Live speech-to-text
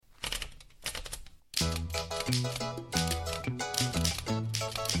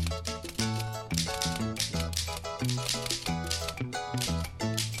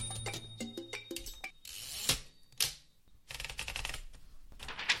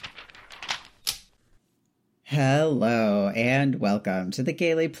Hello, and welcome to the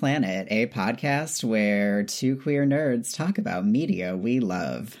Gaily Planet, a podcast where two queer nerds talk about media we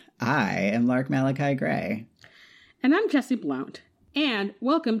love. I am Lark Malachi Gray. And I'm Jessie Blount. And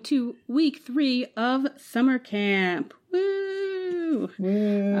welcome to week 3 of summer camp. Woo!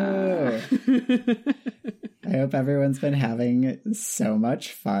 Woo! I hope everyone's been having so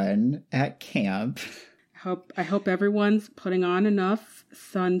much fun at camp. I hope everyone's putting on enough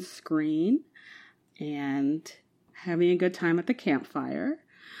sunscreen and having a good time at the campfire.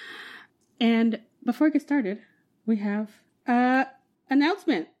 And before we get started, we have an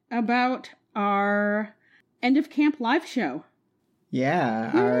announcement about our end of camp live show.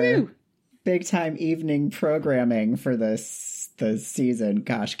 Yeah, Woo-hoo! our big time evening programming for this season.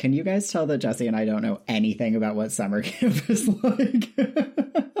 Gosh, can you guys tell that Jessie and I don't know anything about what summer camp is like?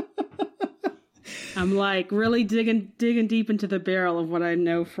 I'm like really digging deep into the barrel of what I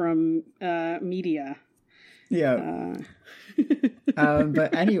know from media. Yeah.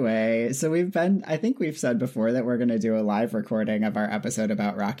 But anyway, so I think we've said before that we're going to do a live recording of our episode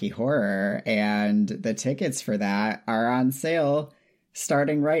about Rocky Horror, and the tickets for that are on sale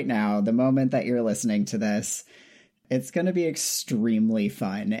starting right now, the moment that you're listening to this. It's going to be extremely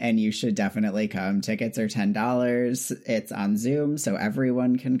fun, and you should definitely come. Tickets are $10. It's on Zoom, so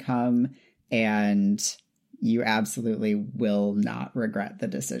everyone can come. And you absolutely will not regret the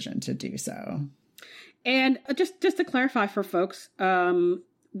decision to do so. And just to clarify for folks,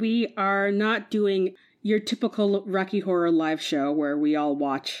 we are not doing your typical Rocky Horror live show where we all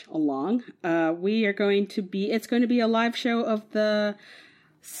watch along. It's going to be a live show of the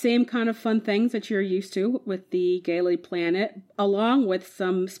same kind of fun things that you're used to with the Gaily Planet, along with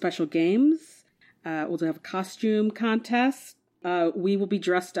some special games. We'll have a costume contest. We will be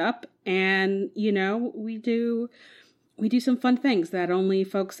dressed up, and, we do some fun things that only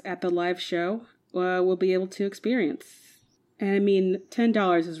folks at the live show will be able to experience. And I mean,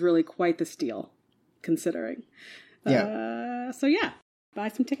 $10 is really quite the steal, considering. Yeah. So yeah, buy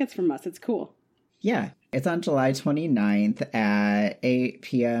some tickets from us. It's cool. Yeah. It's on July 29th at 8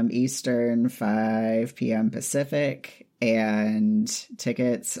 p.m. Eastern, 5 p.m. Pacific. And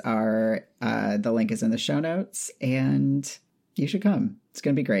tickets are, the link is in the show notes, and you should come. It's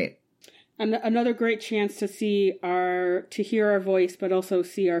going to be great. And another great chance to hear our voice, but also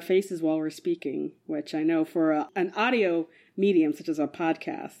see our faces while we're speaking, which I know for an audio medium such as a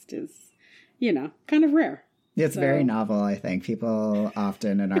podcast is, kind of rare. It's very novel, I think. People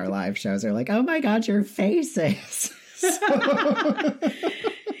often in our live shows are like, oh my God, your faces.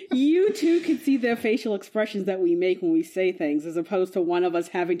 You too can see the facial expressions that we make when we say things, as opposed to one of us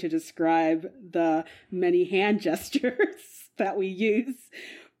having to describe the many hand gestures that we use,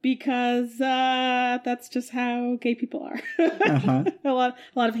 because that's just how gay people are. Uh-huh. A lot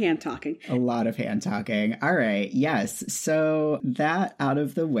of hand talking. A lot of hand talking. All right. Yes. So that out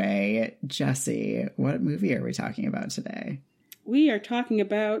of the way, Jessie, what movie are we talking about today? We are talking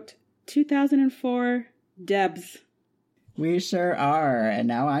about 2004 D.E.B.S. We sure are. And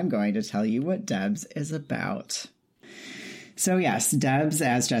now I'm going to tell you what D.E.B.S is about. So yes, D.E.B.S,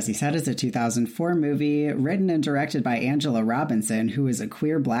 as Jessie said, is a 2004 movie written and directed by Angela Robinson, who is a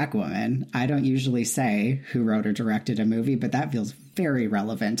queer Black woman. I don't usually say who wrote or directed a movie, but that feels very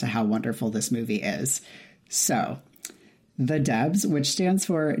relevant to how wonderful this movie is. So, the D.E.B.S, which stands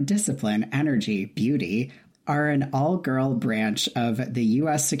for Discipline, Energy, Beauty, are an all-girl branch of the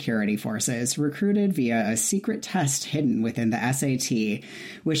U.S. security forces recruited via a secret test hidden within the SAT,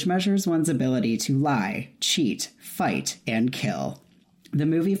 which measures one's ability to lie, cheat, fight, and kill. The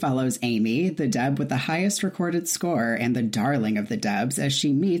movie follows Amy, the D.E.B with the highest recorded score and the darling of the D.E.B.S, as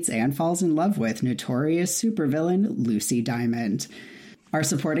she meets and falls in love with notorious supervillain Lucy Diamond. Our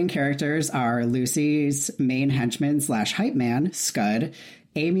supporting characters are Lucy's main henchman/hype man, Scud,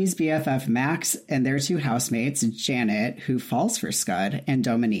 Amy's BFF Max, and their two housemates, Janet, who falls for Scud, and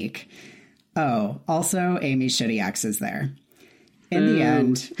Dominique. Oh, also Amy's shitty ex is there. In the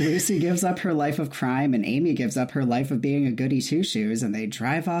end, Lucy gives up her life of crime and Amy gives up her life of being a goody two-shoes, and they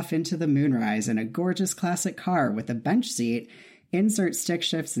drive off into the moonrise in a gorgeous classic car with a bench seat. Insert stick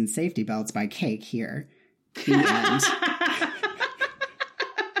shifts and safety belts by Cake here. The end.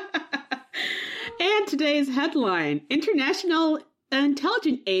 And today's headline: International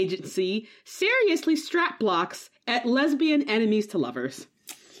Intelligence Agency seriously strap blocks at lesbian enemies to lovers.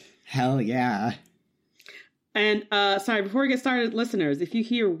 Hell yeah. And sorry, before we get started, listeners, if you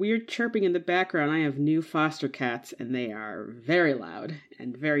hear weird chirping in the background, I have new foster cats, and they are very loud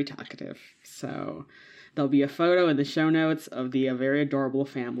and very talkative. So there'll be a photo in the show notes of the very adorable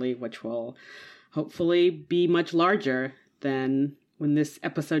family, which will hopefully be much larger than when this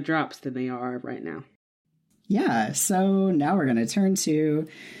episode drops than they are right now. Yeah, so now we're going to turn to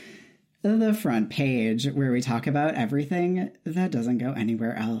the front page where we talk about everything that doesn't go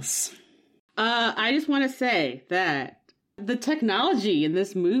anywhere else. I just want to say that the technology in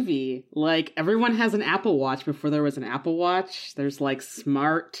this movie, like, everyone has an Apple Watch before there was an Apple Watch. There's, like,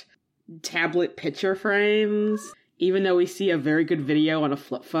 smart tablet picture frames. Even though we see a very good video on a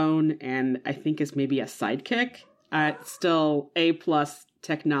flip phone, and I think it's maybe a Sidekick, it's still A+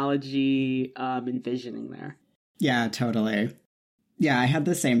 technology envisioning there. Yeah, totally. Yeah, I had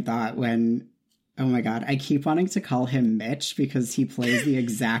the same thought when... Oh my God, I keep wanting to call him Mitch because he plays the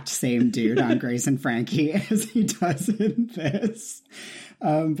exact same dude on Grace and Frankie as he does in this.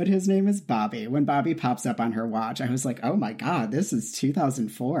 But his name is Bobby. When Bobby pops up on her watch, I was like, oh my God, this is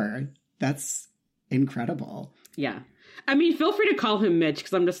 2004. That's incredible. Yeah. I mean, feel free to call him Mitch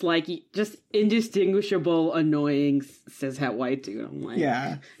because I'm just like, just indistinguishable, annoying cishet white dude. I'm like,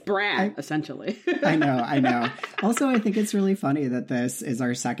 yeah, Brad, essentially. I know. Also, I think it's really funny that this is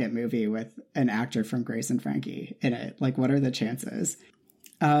our second movie with an actor from Grace and Frankie in it. Like, what are the chances?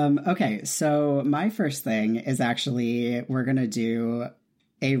 Okay, so my first thing is actually, we're going to do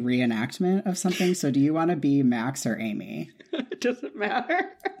a reenactment of something. So do you want to be Max or Amy? It doesn't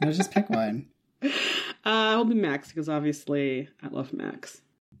matter. No, just pick one. I'll be Max because obviously I love Max.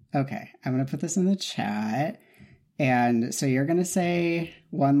 Okay, I'm going to put this in the chat. And so you're going to say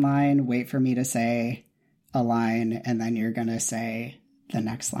one line, wait for me to say a line, and then you're going to say the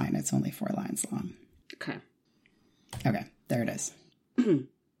next line. It's only 4 lines long. Okay. Okay, there it is.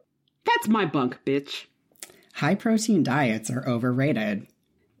 That's my bunk, bitch. High protein diets are overrated.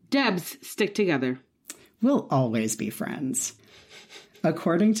 D.E.B.S stick together. We'll always be friends.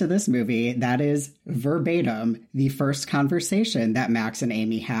 According to this movie, that is verbatim the first conversation that Max and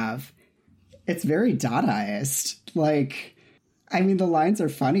Amy have. It's very Dadaist. Like, I mean, the lines are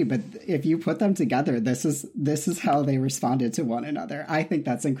funny, but if you put them together, this is how they responded to one another. I think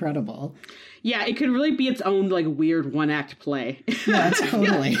that's incredible. Yeah, it could really be its own, like, weird one-act play. Yeah,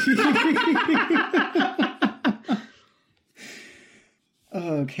 totally.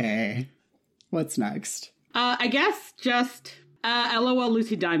 Okay. What's next? I guess just... LOL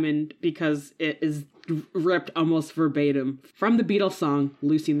Lucy Diamond, because it is ripped almost verbatim from the Beatles song,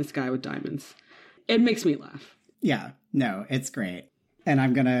 Lucy in the Sky with Diamonds. It makes me laugh. Yeah, no, it's great. And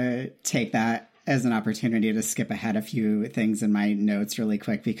I'm going to take that as an opportunity to skip ahead a few things in my notes really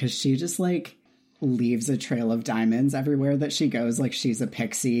quick, because she just, like, leaves a trail of diamonds everywhere that she goes, like she's a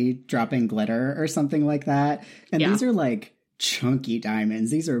pixie dropping glitter or something like that. And these are, like, chunky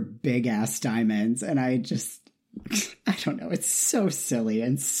diamonds. These are big-ass diamonds. And I don't know. It's so silly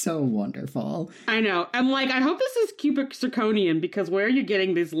and so wonderful. I know. I'm like, I hope this is cubic zirconium because where are you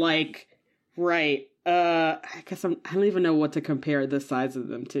getting these, like, right? I guess I don't even know what to compare the size of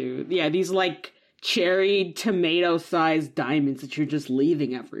them to. Yeah, these, like, cherry tomato-sized diamonds that you're just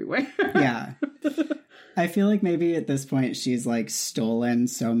leaving everywhere. Yeah. I feel like maybe at this point she's, like, stolen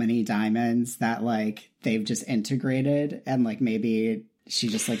so many diamonds that, like, they've just integrated and, like, maybe she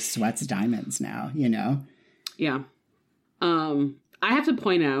just, like, sweats diamonds now, you know? Yeah. I have to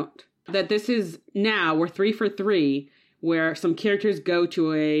point out that this is now, we're 3 for 3, where some characters go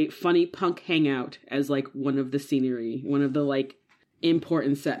to a funny punk hangout as, like, one of the scenery, one of the, like,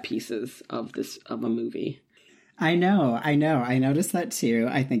 important set pieces of a movie. I know. I noticed that too.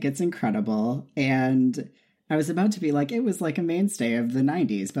 I think it's incredible. And I was about to be like, it was like a mainstay of the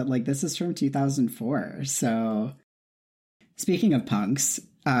 90s, but, like, this is from 2004. So speaking of punks,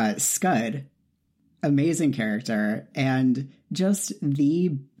 Scud, amazing character and just the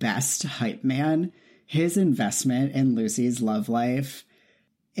best hype man. His investment in Lucy's love life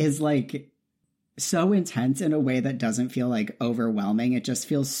is, like, so intense in a way that doesn't feel, like, overwhelming. It just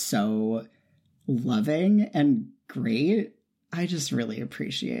feels so loving and great. I just really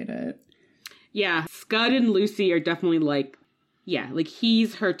appreciate it. Yeah, Scud and Lucy are definitely, like, yeah, like,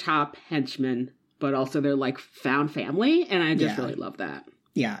 he's her top henchman, but also they're, like, found family, and I just really love that.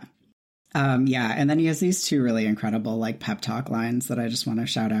 Yeah. Yeah, and then he has these 2 really incredible, like, pep talk lines that I just want to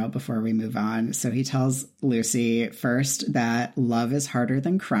shout out before we move on. So he tells Lucy first that love is harder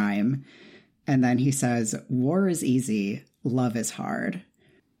than crime, and then he says, war is easy, love is hard.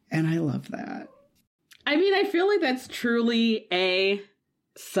 And I love that. I mean, I feel like that's truly A,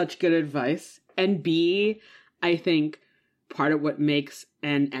 such good advice, and B, I think part of what makes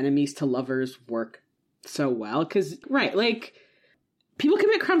an enemies to lovers work so well. Because, right, like, people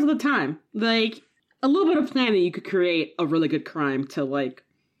commit crimes all the time. Like, a little bit of planning, you could create a really good crime to, like,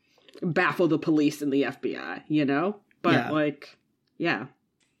 baffle the police and the FBI, you know? But,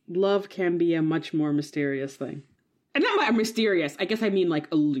 love can be a much more mysterious thing. And not mysterious, I guess I mean, like,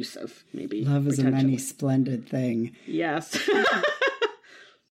 elusive, maybe. Love is a many splendid thing. Yes.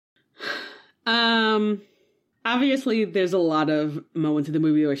 Obviously, there's a lot of moments in the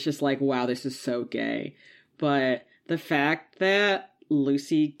movie where it's just like, wow, this is so gay. But the fact that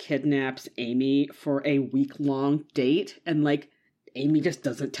Lucy kidnaps Amy for a week-long date and, like, Amy just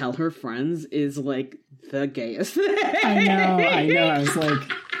doesn't tell her friends is, like, the gayest thing. I know. I was like,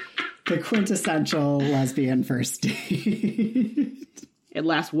 the quintessential lesbian first date. It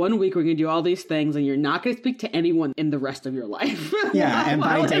lasts 1 week. We're going to do all these things, and you're not going to speak to anyone in the rest of your life. Yeah, and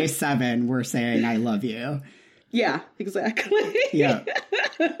by day 7, we're saying, I love you. Yeah, exactly. Yeah.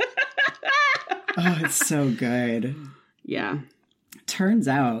 Oh, it's so good. Yeah. Turns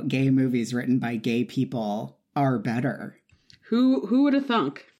out gay movies written by gay people are better. Who would have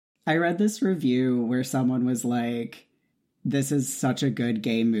thunk? I read this review where someone was like, this is such a good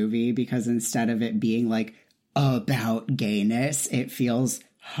gay movie because instead of it being like about gayness, it feels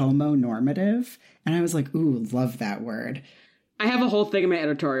homonormative. And I was like, ooh, love that word. I have a whole thing in my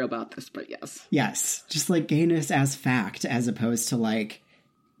editorial about this, but yes. Yes. Just like gayness as fact as opposed to like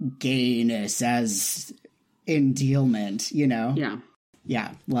gayness as endealment, you know? Yeah.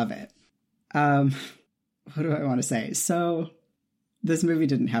 Yeah. Love it. What do I want to say? So this movie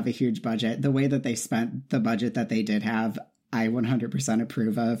didn't have a huge budget. The way that they spent the budget that they did have, I 100%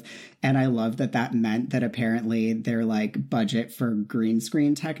 approve of. And I love that that meant that apparently their like budget for green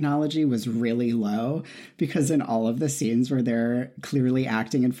screen technology was really low, because in all of the scenes where they're clearly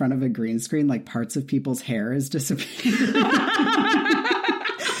acting in front of a green screen, like parts of people's hair is disappearing.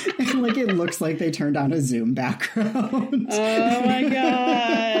 And like it looks like they turned on a Zoom background. Oh my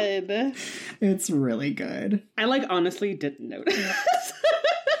God. It's really good. I like honestly didn't notice.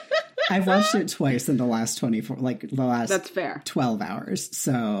 I've watched it twice in the last 24, like the last That's fair. 12 hours.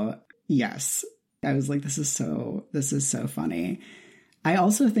 So yes, I was like, this is so funny. I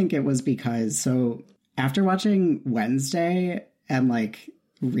also think it was because, so after watching Wednesday and like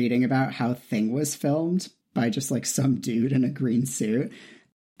reading about how Thing was filmed by just like some dude in a green suit,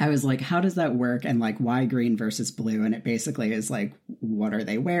 I was like, how does that work? And like, why green versus blue? And it basically is like, what are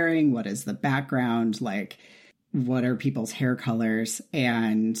they wearing? What is the background? Like, what are people's hair colors?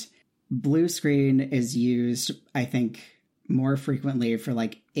 And blue screen is used, I think, more frequently for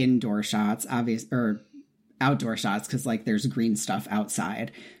like indoor shots, or outdoor shots, because like there's green stuff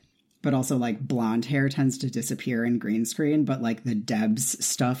outside. But also like blonde hair tends to disappear in green screen, but like the D.E.B.S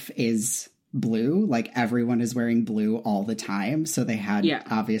stuff is blue. Like everyone is wearing blue all the time. So they had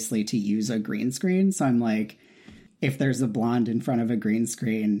obviously to use a green screen. So I'm like, if there's a blonde in front of a green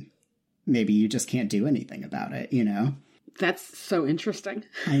screen, maybe you just can't do anything about it, you know? That's so interesting.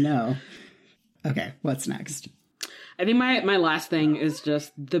 I know. Okay, what's next? I think my last thing is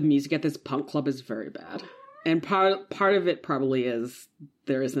just the music at this punk club is very bad. And part of it probably is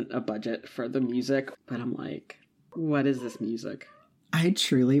there isn't a budget for the music. But I'm like, what is this music? I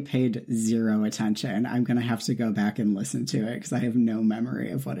truly paid zero attention. I'm going to have to go back and listen to it because I have no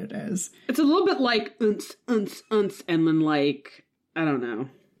memory of what it is. It's a little bit like unce, unce, unce, and then like, I don't know.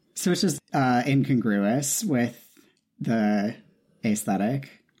 So it's just incongruous with the aesthetic?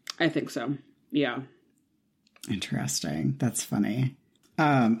 I think so. Yeah. Interesting. That's funny.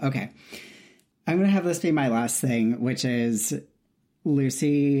 Okay. I'm going to have this be my last thing, which is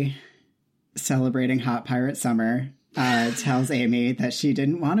Lucy celebrating Hot Pirate Summer. Tells Amy that she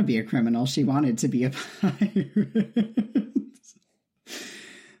didn't want to be a criminal. She wanted to be a pirate.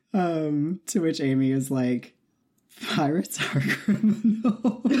 To which Amy is like, pirates are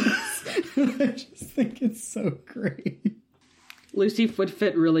criminals. I just think it's so great. Lucy would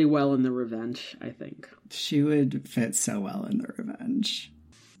fit really well in The Revenge, I think. She would fit so well in The Revenge.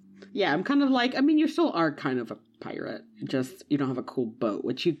 Yeah, I'm kind of like, I mean, you still are kind of a pirate. Just, you don't have a cool boat,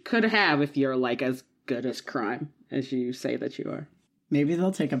 which you could have if you're like as good as crime as you say that you are. Maybe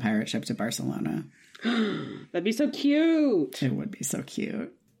they'll take a pirate ship to Barcelona. That'd be so cute. It would be so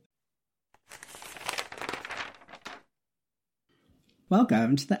cute.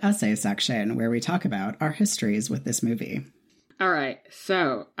 Welcome to the essay section where we talk about our histories with this movie. All right,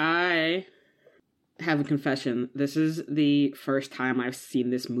 so I have a confession. This is the first time I've seen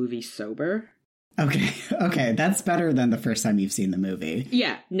this movie sober. Okay, that's better than the first time you've seen the movie.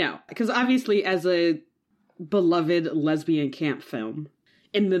 Yeah, no, because obviously as a beloved lesbian camp film,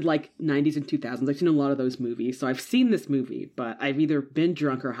 in the like 90s and 2000s. I've seen a lot of those movies. So I've seen this movie, but I've either been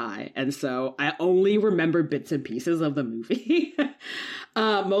drunk or high. And so I only remember bits and pieces of the movie.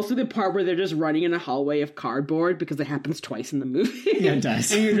 Mostly the part where they're just running in a hallway of cardboard, because it happens twice in the movie. Yeah, it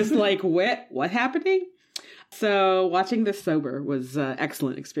does. And you're just like, what happening? So watching this sober was an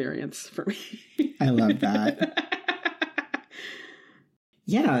excellent experience for me. I love that.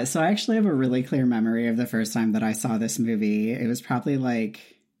 Yeah, so I actually have a really clear memory of the first time that I saw this movie. It was probably like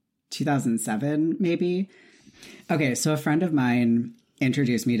 2007, maybe. Okay, so a friend of mine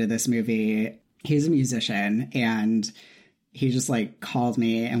introduced me to this movie. He's a musician, and he just like called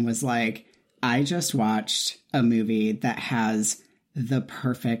me and was like, I just watched a movie that has the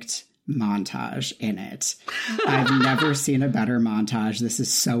perfect montage in it. I've never seen a better montage. This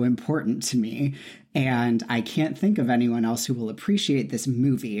is so important to me. And I can't think of anyone else who will appreciate this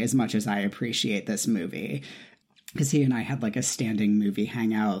movie as much as I appreciate this movie. Because he and I had like a standing movie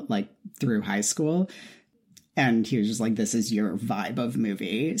hangout like through high school. And he was just like, this is your vibe of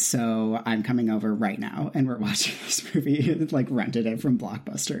movie. So I'm coming over right now and we're watching this movie. Like rented it from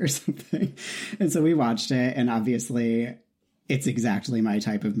Blockbuster or something. And so we watched it, and obviously it's exactly my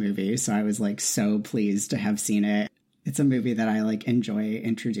type of movie. So I was like so pleased to have seen it. It's a movie that I like enjoy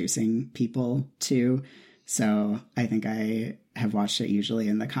introducing people to. So I think I have watched it usually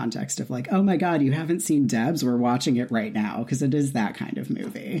in the context of like, oh my God, you haven't seen D.E.B.S? We're watching it right now. Because it is that kind of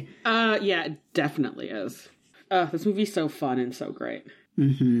movie. Yeah, it definitely is. This movie's so fun and so great.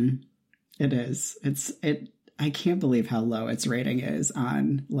 Mm-hmm. It is. I can't believe how low its rating is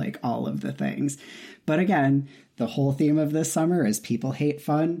on like all of the things. But again, the whole theme of this summer is people hate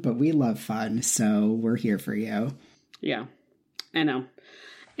fun, but we love fun. So we're here for you. Yeah, I know.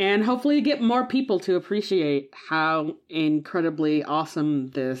 And hopefully get more people to appreciate how incredibly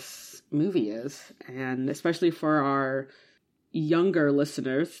awesome this movie is. And especially for our younger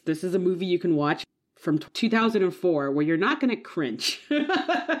listeners, this is a movie you can watch from 2004 where you're not going to cringe.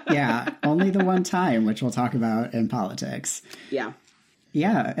 Yeah, only the one time, which we'll talk about in politics. Yeah.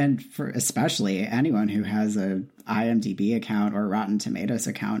 Yeah, and for especially anyone who has a IMDb account or Rotten Tomatoes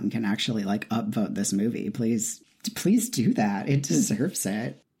account and can actually like upvote this movie, please do that. It deserves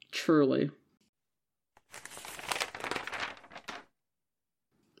it. Truly.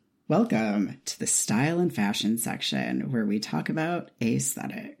 Welcome to the style and fashion section where we talk about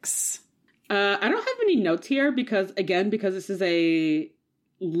aesthetics. I don't have any notes here because this is a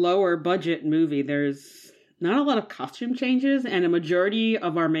lower budget movie, there's not a lot of costume changes, and a majority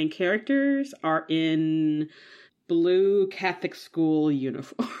of our main characters are in blue Catholic school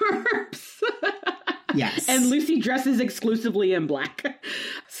uniforms. Yes. And Lucy dresses exclusively in black.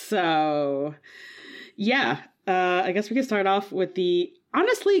 So, yeah. I guess we can start off with the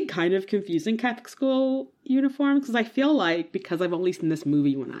honestly kind of confusing Catholic school uniforms, because I feel like, because I've only seen this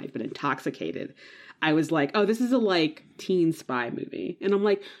movie when I've been intoxicated, I was like, oh, this is a like teen spy movie. And I'm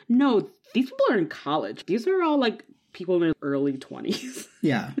like, no, these people are in college. These are all like people in their early 20s.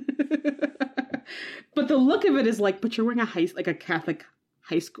 Yeah. But the look of it is like, but you're wearing a Catholic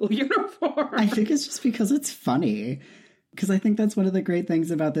high school uniform. I think it's just because it's funny. Because I think that's one of the great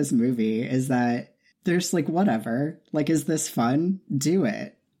things about this movie is that there's like, whatever. Like, is this fun? Do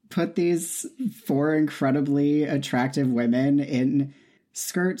it. Put these 4 incredibly attractive women in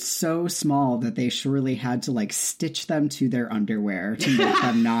skirts so small that they surely had to like stitch them to their underwear to make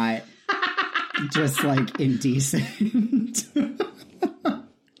them not just like indecent.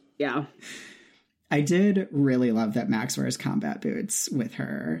 Yeah. I did really love that Max wears combat boots with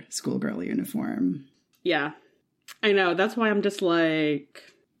her schoolgirl uniform. Yeah. I know. That's why I'm just like,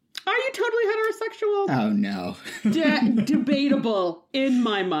 are you totally heterosexual? Oh, no. Debatable in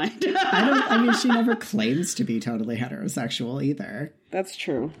my mind. I mean, she never claims to be totally heterosexual either. That's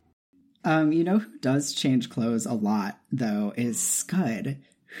true. You know who does change clothes a lot, though, is Scud,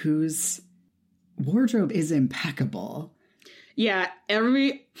 whose wardrobe is impeccable. Yeah,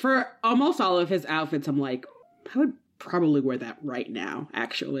 for almost all of his outfits, I'm like, I would probably wear that right now,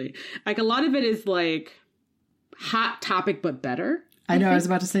 actually. Like, a lot of it is like Hot Topic, but better. I know, I was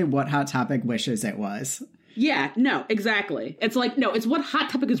about to say what Hot Topic wishes it was. Yeah, no, exactly. It's like, no, it's what Hot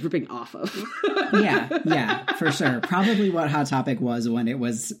Topic is ripping off of. Yeah, for sure. Probably what Hot Topic was when it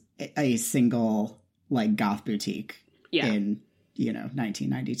was a single, like, goth boutique in,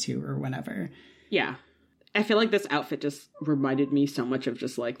 1992 or whenever. Yeah. I feel like this outfit just reminded me so much of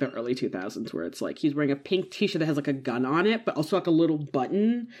just, like, the early 2000s, where it's like he's wearing a pink t-shirt that has, like, a gun on it, but also, like, a little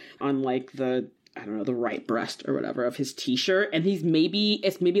button on, like, the right breast or whatever of his t-shirt, and it's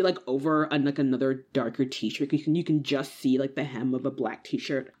maybe like over like another darker t-shirt. You can just see like the hem of a black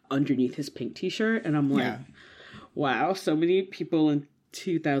t-shirt underneath his pink t-shirt, and I'm like, wow, so many people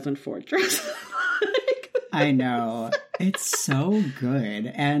 2004 dress. I know. It's so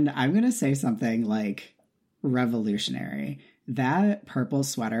good. And I'm going to say something like revolutionary. That purple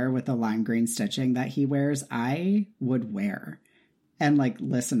sweater with the lime green stitching that he wears, I would wear. And like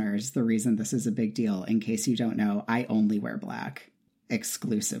listeners, the reason this is a big deal, in case you don't know, I only wear black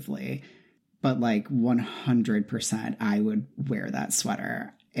exclusively. But like 100% I would wear that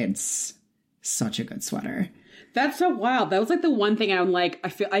sweater. It's such a good sweater. That's so wild. That was like the one thing I'm like,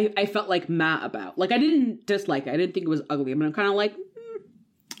 I felt like mad about. Like I didn't dislike it. I didn't think it was ugly. I mean, I'm kind of like,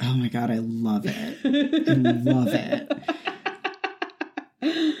 Oh my God, I love it. I love it.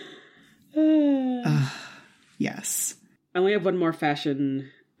 Yes. I only have one more fashion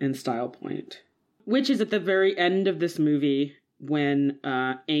and style point, which is at the very end of this movie when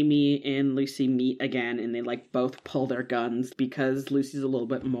Amy and Lucy meet again and they like both pull their guns because Lucy's a little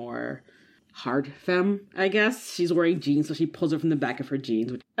bit more hard femme, I guess. She's wearing jeans, so she pulls it from the back of her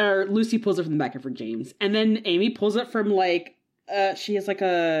jeans. Or Lucy pulls it from the back of her jeans. And then Amy pulls it from like, she has like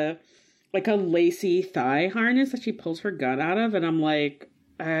a lacy thigh harness that she pulls her gun out of. And I'm like,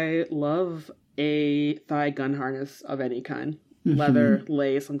 I love a thigh gun harness of any kind. Mm-hmm. Leather,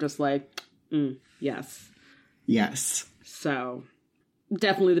 lace. I'm just like, yes. Yes. So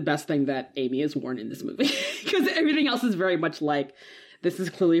definitely the best thing that Amy has worn in this movie. Because everything else is very much like, this is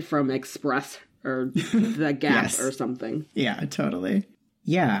clearly from Express or The Gap yes. or something. Yeah, totally.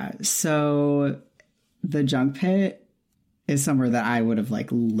 Yeah, so the junk pit is somewhere that I would have like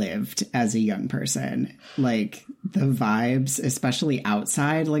lived as a young person. Like the vibes, especially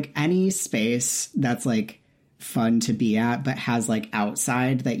outside, like any space that's like fun to be at, but has like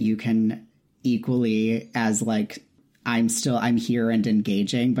outside that you can equally as like, I'm here and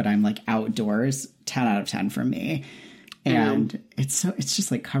engaging, but I'm like outdoors, 10 out of 10 from me. And it's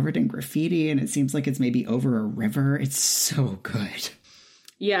just like covered in graffiti and it seems like it's maybe over a river. It's so good.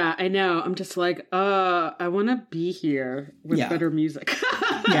 Yeah, I know. I'm just like, I want to be here with better music.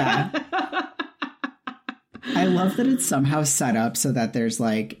 Yeah. I love that it's somehow set up so that there's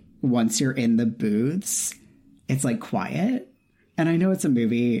like, once you're in the booths, it's like quiet. And I know it's a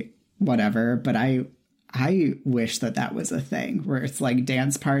movie, whatever, but I wish that was a thing where it's like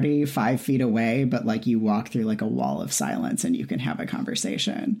dance party 5 feet away, but like you walk through like a wall of silence and you can have a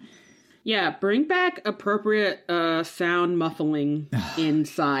conversation. Yeah, bring back appropriate sound muffling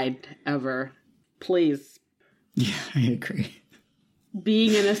inside ever. Please. Yeah, I agree.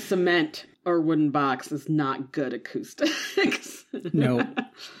 Being in a cement or wooden box is not good acoustics. No.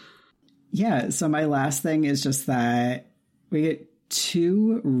 Yeah, so my last thing is just that we get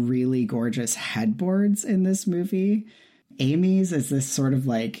 2 really gorgeous headboards in this movie. Amy's is this sort of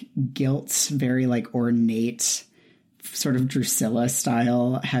like gilt, very like ornate, sort of Drusilla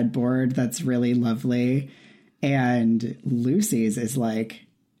style headboard that's really lovely. And Lucy's is like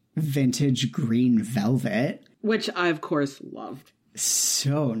vintage green velvet. Which I, of course, loved.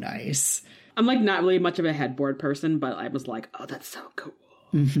 So nice. I'm like not really much of a headboard person, but I was like, oh, that's so cool.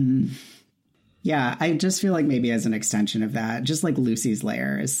 Mm-hmm. Yeah, I just feel like maybe as an extension of that, just like Lucy's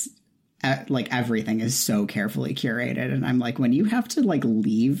layers, like everything is so carefully curated. And I'm like, when you have to like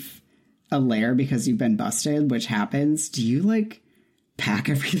leave a layer because you've been busted, which happens, do you like pack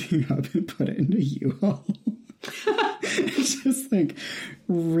everything up and put it into U-Haul? Just like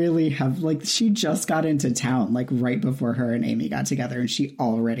really have like she just got into town like right before her and Amy got together and she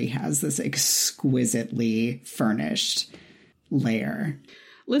already has this exquisitely furnished layer.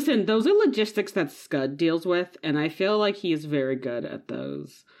 Listen, those are logistics that Scud deals with, and I feel like he is very good at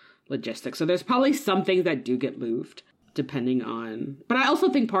those logistics. So there's probably some things that do get moved, depending on... But I also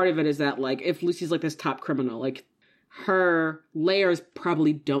think part of it is that, like, if Lucy's, like, this top criminal, like, her layers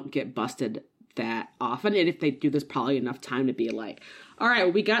probably don't get busted that often, and if they do, there's probably enough time to be like, all right,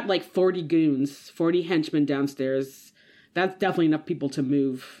 well, we got, like, 40 goons, 40 henchmen downstairs. That's definitely enough people to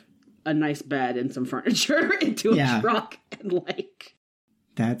move a nice bed and some furniture into a truck, and, like...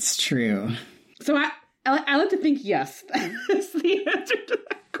 That's true. So I like to think yes. That's the answer to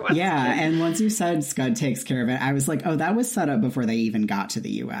that question. Yeah, and once you said Scud takes care of it, I was like, oh, that was set up before they even got to the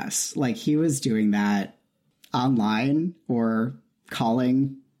U.S. Like, he was doing that online or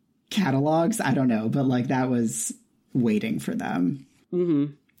calling catalogs. I don't know, but, like, that was waiting for them.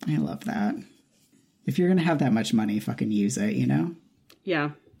 Mm-hmm. I love that. If you're going to have that much money, fucking use it, you know?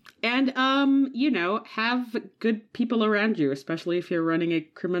 Yeah. And, you know, have good people around you, especially if you're running a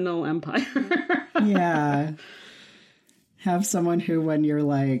criminal empire. Yeah. Have someone who, when you're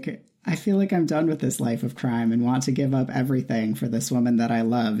like, I feel like I'm done with this life of crime and want to give up everything for this woman that I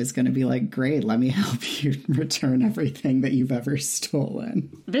love, is going to be like, great, let me help you return everything that you've ever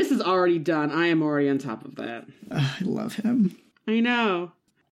stolen. This is already done. I am already on top of that. I love him. I know.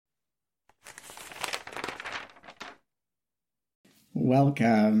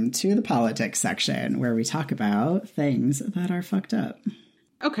 Welcome to the politics section, where we talk about things that are fucked up.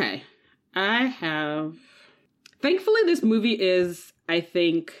 Okay. Thankfully, this movie is, I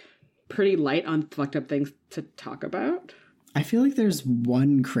think, pretty light on fucked up things to talk about. I feel like there's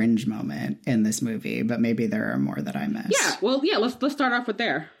one cringe moment in this movie, but maybe there are more that I missed. Yeah, well, yeah, let's start off with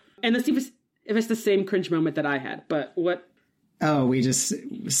there. And let's see if it's the same cringe moment that I had. But what? Oh,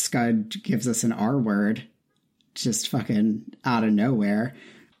 Scud gives us an R word just fucking out of nowhere,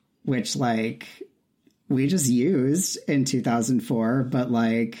 which, like, we just used in 2004, but,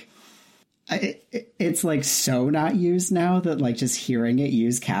 like, it's, like, so not used now that, like, just hearing it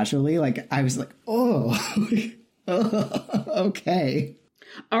used casually, like, I was like, oh, okay.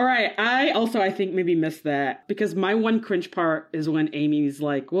 All right. I think maybe missed that, because my one cringe part is when Amy's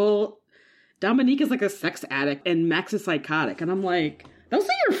like, well, Dominique is like a sex addict and Max is psychotic. And I'm like, those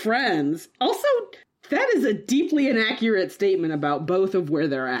are your friends. Also, that is a deeply inaccurate statement about both of where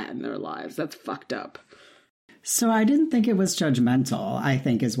they're at in their lives. That's fucked up. So I didn't think it was judgmental, I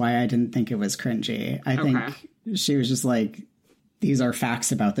think, is why I didn't think it was cringy. I think she was just like, these are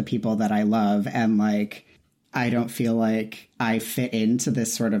facts about the people that I love. And, like, I don't feel like I fit into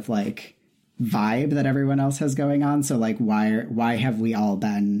this sort of, like, vibe that everyone else has going on. So, like, why have we all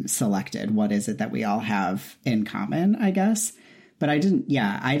been selected? What is it that we all have in common, I guess? But I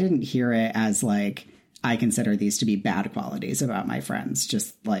didn't hear it as, like, I consider these to be bad qualities about my friends.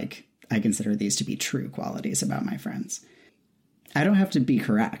 Just, like, I consider these to be true qualities about my friends. I don't have to be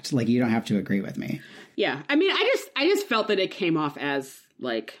correct. Like, you don't have to agree with me. Yeah. I mean, I just felt that it came off as,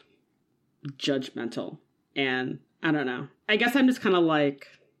 like, judgmental. And I don't know. I guess I'm just kind of like,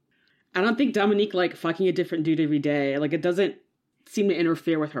 I don't think Dominique, like, fucking a different dude every day, like, it doesn't seem to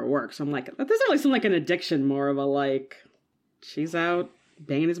interfere with her work. So I'm like, that doesn't really seem like an addiction, more of a, like, she's out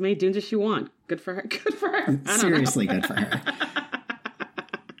banging as many dudes as she wants. Good for her. Good for her. Seriously, good for her.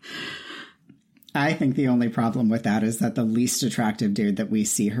 I think the only problem with that is that the least attractive dude that we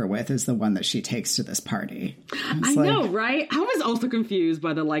see her with is the one that she takes to this party. I know, right? I was also confused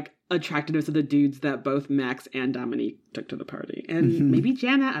by the, like, attractiveness of the dudes that both Max and Dominique took to the party. And maybe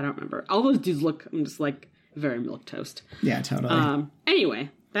Jana, I don't remember. All those dudes look, I'm just like, very milquetoast. Yeah, totally. Anyway,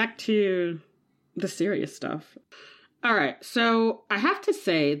 back to the serious stuff. All right, so I have to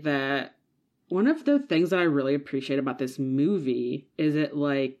say that one of the things that I really appreciate about this movie is it,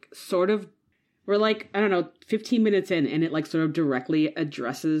 like, sort of, we're like, I don't know, 15 minutes in, and it, like, sort of directly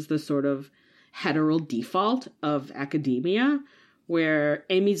addresses the sort of hetero default of academia, where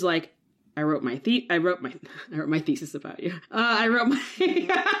Amy's like, I wrote my thesis about you. Amy's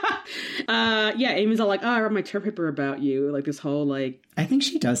all like, I wrote my term paper about you. Like, this whole, like, I think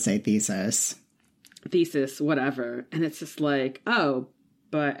she does say thesis, whatever. And it's just like, oh,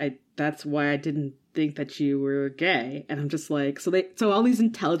 but that's why I didn't think that you were gay. And I'm just like, so all these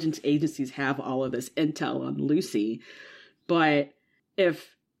intelligence agencies have all of this intel on Lucy, but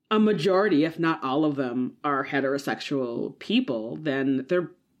if a majority, if not all of them, are heterosexual people, then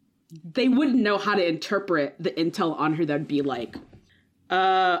they wouldn't know how to interpret the intel on her. That'd be like,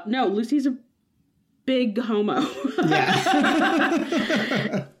 no, Lucy's a big homo.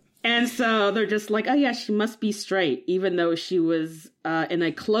 Yeah. And so they're just like, oh yeah, she must be straight, even though she was in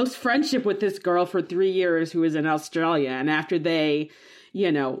a close friendship with this girl for 3 years who was in Australia. And after they,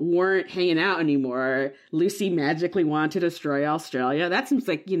 weren't hanging out anymore, Lucy magically wanted to destroy Australia. That seems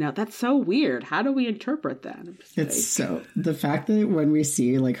like, that's so weird. How do we interpret that? It's so, the fact that when we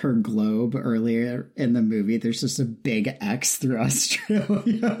see, like, her globe earlier in the movie, there's just a big X through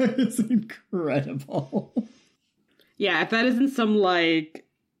Australia is incredible. Yeah, if that isn't some, like,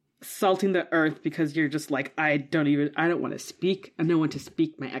 salting the earth because you're just like, I don't want to speak. I don't want to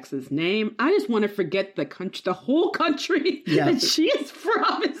speak my ex's name. I just want to forget the whole country that she is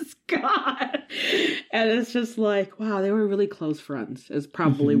from is gone. And it's just like, wow, they were really close friends is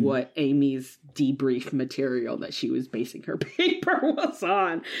probably what Amy's debrief material that she was basing her paper was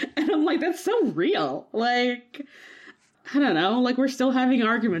on. And I'm like, that's so real. Like, I don't know, like, we're still having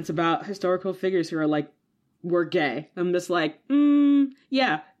arguments about historical figures who are like, we're gay. I'm just like,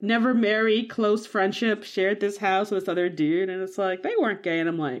 yeah, never married, close friendship, shared this house with this other dude. And it's like, they weren't gay. And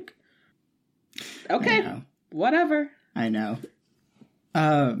I'm like, okay, whatever. I know.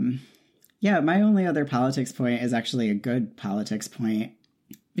 Yeah, my only other politics point is actually a good politics point,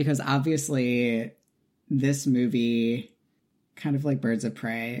 because obviously this movie, kind of like Birds of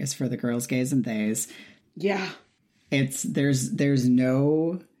Prey, is for the girls, gays, and theys. Yeah. There's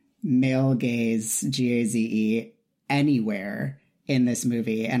no male gaze, Gaze, anywhere in this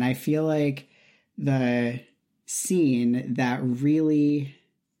movie. And I feel like the scene that really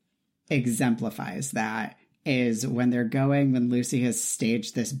exemplifies that is when Lucy has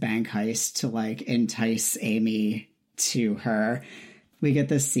staged this bank heist to like entice Amy to her. We get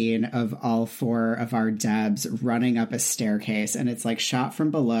this scene of all 4 of our Debs running up a staircase, and it's like shot from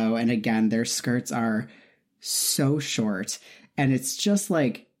below. And again, their skirts are so short, and it's just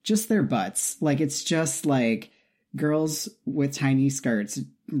their butts. Like, it's just like girls with tiny skirts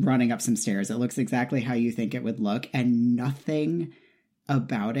running up some stairs. It looks exactly how you think it would look, and nothing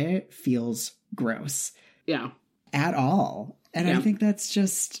about it feels gross. Yeah. At all. And I think that's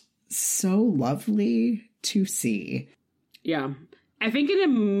just so lovely to see. Yeah. I think in a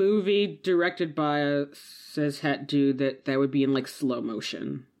movie directed by a cishet dude that would be in like slow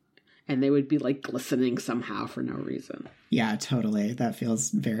motion. And they would be like glistening somehow for no reason. Yeah, totally. That feels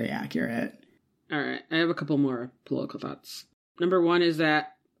very accurate. All right. I have a couple more political thoughts. Number 1 is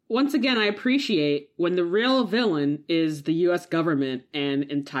that, once again, I appreciate when the real villain is the U.S. government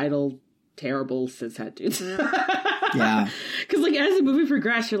and entitled terrible cishet dudes. Yeah. Because like as the movie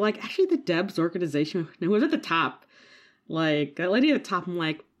progressed, you're like, actually the D.E.B.S organization was at the top. Like, that lady at the top, I'm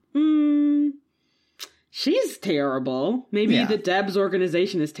like, she's terrible. Maybe the D.E.B.S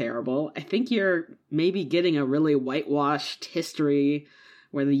organization is terrible. I think you're maybe getting a really whitewashed history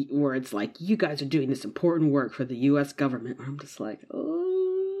where it's like, you guys are doing this important work for the U.S. government. I'm just like,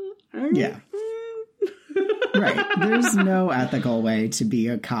 oh. Yeah. Right. There's no ethical way to be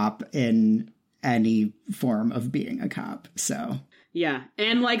a cop in any form of being a cop. So. Yeah.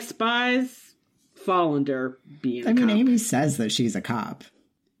 And like spies fall under being a cop. I mean, Amy says that she's a cop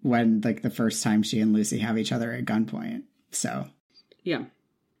when like the first time she and Lucy have each other at gunpoint. So. Yeah.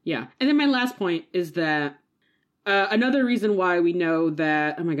 Yeah. And then my last point is that another reason why we know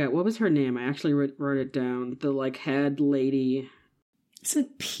that, oh my God, what was her name? I actually wrote it down. The like head lady. Is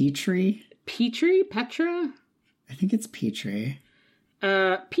it Petrie? Petra? I think it's Petrie.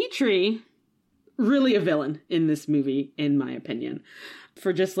 Petrie, really a villain in this movie, in my opinion.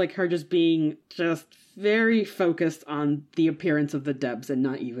 For just like her just being just very focused on the appearance of the D.E.B.S and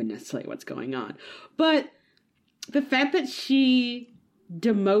not even necessarily what's going on. But the fact that she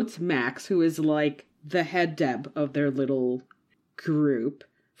demotes Max, who is like the head D.E.B of their little group,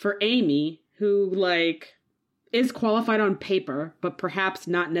 for Amy, who like is qualified on paper, but perhaps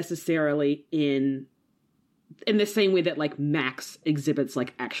not necessarily in the same way that like Max exhibits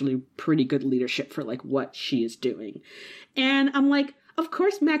like actually pretty good leadership for like what she is doing. And I'm like, of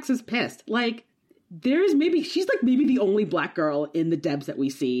course Max is pissed. Like she's like maybe the only black girl in the D.E.B.S that we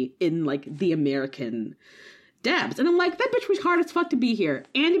see in like the American D.E.B.S. And I'm like, that bitch was hard as fuck to be here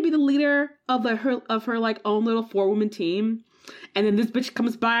and to be the leader of her like own little 4-woman team. And then this bitch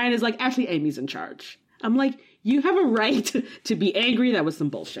comes by and is like, actually Amy's in charge. I'm like, you have a right to be angry. That was some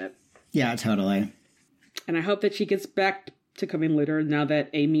bullshit. Yeah, totally. And I hope that she gets back to coming later now that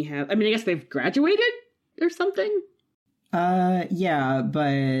Amy has... I mean, I guess they've graduated or something? Yeah,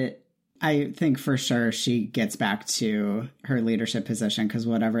 but I think for sure she gets back to her leadership position because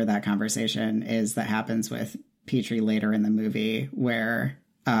whatever that conversation is that happens with Petrie later in the movie where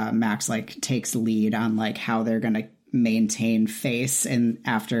Max, like, takes lead on, like, how they're going to maintain face and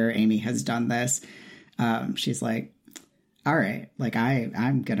after Amy has done this, she's like, all right, like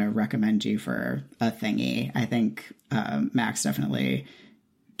I'm going to recommend you for a thingy. I think Max definitely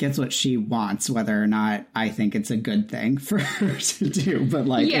gets what she wants, whether or not I think it's a good thing for her to do. But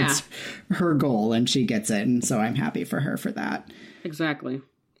like, It's her goal and she gets it. And so I'm happy for her for that. Exactly.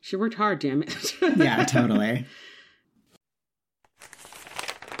 She worked hard, damn it. Yeah, totally.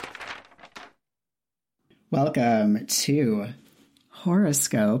 Welcome to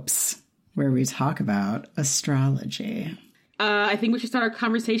Horoscopes, where we talk about astrology. I think we should start our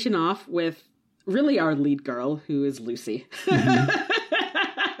conversation off with really our lead girl, who is Lucy. Mm-hmm.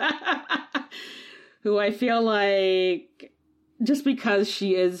 Who I feel like, just because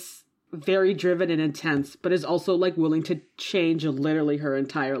she is very driven and intense, but is also like willing to change literally her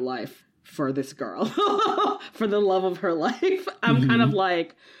entire life for this girl, for the love of her life. I'm kind of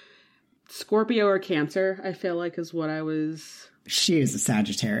like Scorpio or Cancer, I feel like is what I was. She is a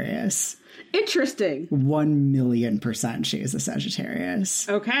Sagittarius. Interesting. 1,000,000% she is a Sagittarius.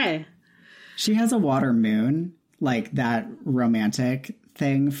 Okay. She has a water moon, like that romantic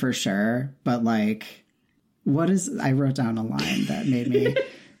thing for sure. But like, I wrote down a line that made me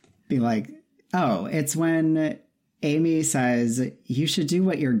be like, oh, it's when Amy says, you should do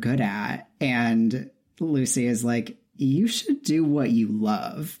what you're good at. And Lucy is like, you should do what you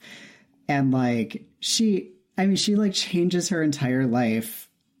love. And like, she like changes her entire life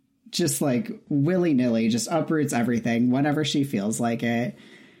just like willy-nilly, just uproots everything whenever she feels like it.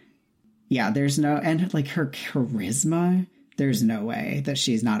 Yeah, there's no, and like her charisma, there's no way that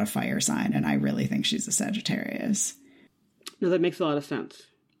she's not a fire sign. And I really think she's a Sagittarius. No, that makes a lot of sense.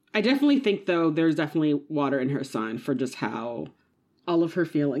 I definitely think, though, there's definitely water in her sign for just how all of her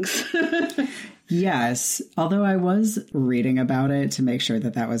feelings. Yes. Although I was reading about it to make sure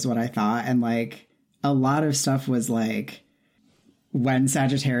that that was what I thought. And like a lot of stuff was like, when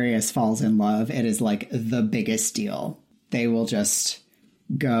Sagittarius falls in love, it is like the biggest deal. They will just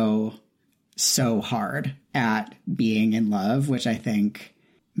go so hard at being in love, which I think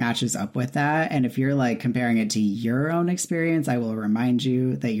matches up with that. And if you're like comparing it to your own experience, I will remind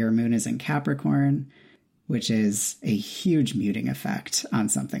you that your moon is in Capricorn, which is a huge muting effect on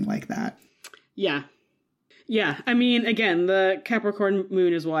something like that. Yeah. Yeah. I mean, again, the Capricorn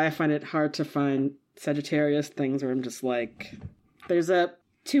moon is why I find it hard to find Sagittarius things where I'm just like, there's a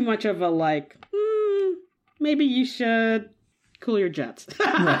too much of a like, maybe you should cool your jets.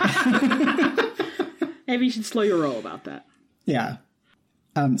 Maybe you should slow your roll about that. Yeah.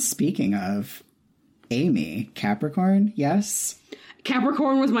 Speaking of Amy, Capricorn, yes?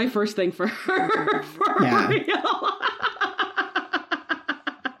 Capricorn was my first thing for her. Real.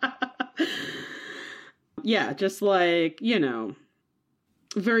 Yeah, just like, you know,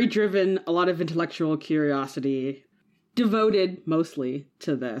 very driven, a lot of intellectual curiosity, devoted mostly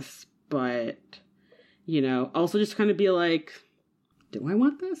to this, but, you know, also just kind of be like, do I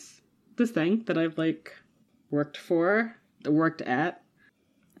want this? This thing that I've like worked at?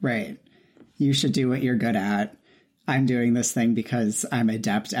 Right. You should do what you're good at. I'm doing this thing because I'm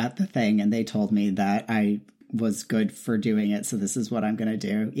adept at the thing, and they told me that I was good for doing it, so this is what I'm going to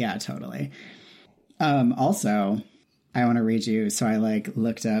do. Yeah, totally. Also, I want to read you, so I like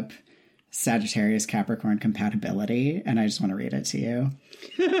looked up Sagittarius Capricorn compatibility, and I just want to read it to you.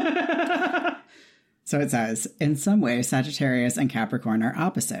 So it says, in some ways, Sagittarius and Capricorn are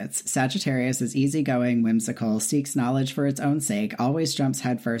opposites. Sagittarius is easygoing, whimsical, seeks knowledge for its own sake, always jumps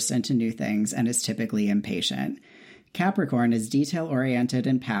headfirst into new things, and is typically impatient. Capricorn is detail-oriented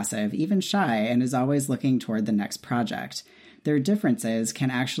and passive, even shy, and is always looking toward the next project. Their differences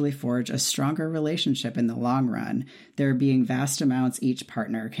can actually forge a stronger relationship in the long run, there being vast amounts each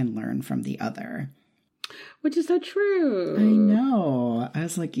partner can learn from the other. Which is so true. I know. I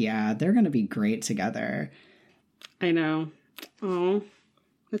was like, yeah, they're going to be great together. I know. Oh,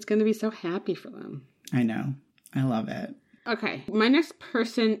 it's going to be so happy for them. I know. I love it. Okay. My next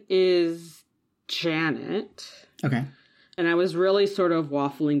person is Janet. Okay. And I was really sort of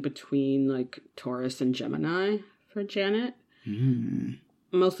waffling between like Taurus and Gemini for Janet.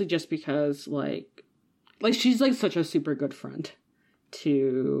 Mostly just because like she's like such a super good friend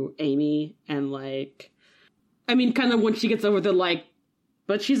to Amy, and like, I mean, kind of when she gets over the like,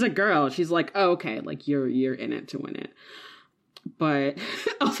 but she's a girl, she's like, oh, okay, like you're in it to win it. But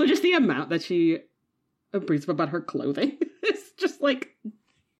also just the amount that she brings up about her clothing. It's just like,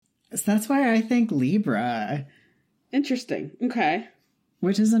 that's why I think Libra. Interesting. Okay.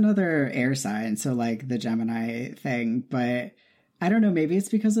 Which is another air sign, so like the Gemini thing, but I don't know, maybe it's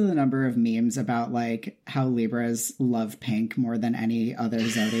because of the number of memes about like how Libras love pink more than any other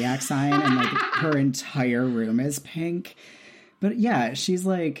zodiac sign, and like her entire room is pink. But yeah, she's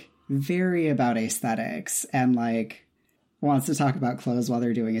like very about aesthetics and like wants to talk about clothes while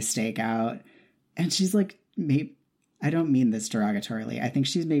they're doing a stakeout. And she's like, maybe, I don't mean this derogatorily, I think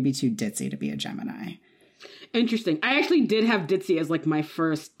she's maybe too ditzy to be a Gemini. Interesting. I actually did have ditzy as like my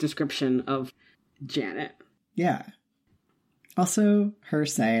first description of Janet. Yeah. Also, her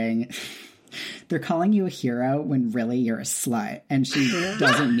saying, they're calling you a hero when really you're a slut. And she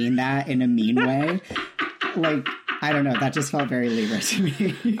doesn't mean that in a mean way. Like, I don't know. That just felt very Libra to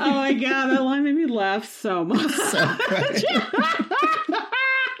me. Oh my God. That line made me laugh so much. So good.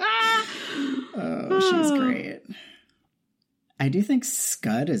 Oh, she's great. I do think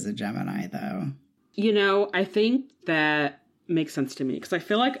Scud is a Gemini, though. You know, I think that makes sense to me because I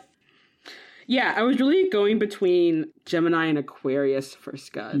feel like, yeah, I was really going between Gemini and Aquarius for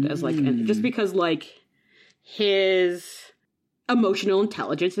Scud as like, and just because like his emotional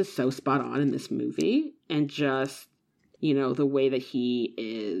intelligence is so spot on in this movie, and just, you know, the way that he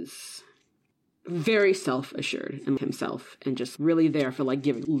is very self-assured in himself and just really there for like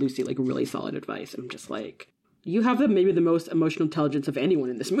giving Lucy like really solid advice. I'm just like, you have maybe the most emotional intelligence of anyone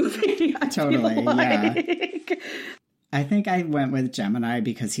in this movie. Totally, yeah. I think I went with Gemini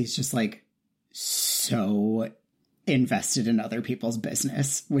because he's just like so invested in other people's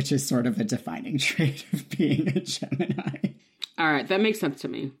business, which is sort of a defining trait of being a Gemini. All right, that makes sense to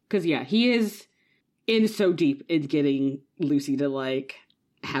me. Because, yeah, he is in so deep in getting Lucy to like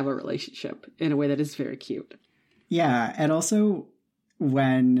have a relationship in a way that is very cute. Yeah, and also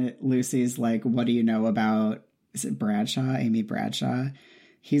when Lucy's like, what do you know about, is it Bradshaw? Amy Bradshaw?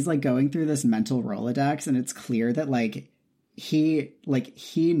 He's like going through this mental Rolodex, and it's clear that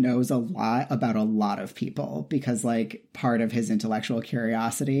he knows a lot about a lot of people, because like part of his intellectual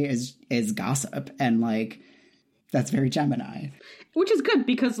curiosity is gossip, and like that's very Gemini. Which is good,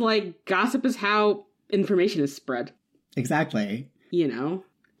 because like gossip is how information is spread. Exactly. You know,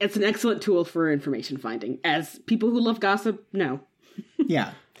 it's an excellent tool for information finding, as people who love gossip know.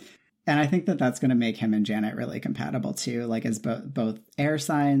 Yeah. And I think that that's going to make him and Janet really compatible too, like as both air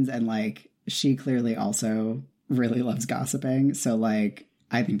signs, and like she clearly also really loves gossiping. So like,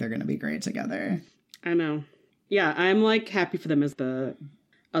 I think they're going to be great together. I know. Yeah, I'm like happy for them as the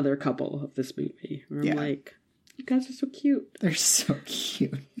other couple of this movie. Where I'm like, you guys are so cute. They're so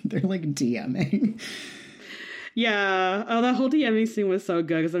cute. They're like DMing. Yeah. Oh, that whole DMing scene was so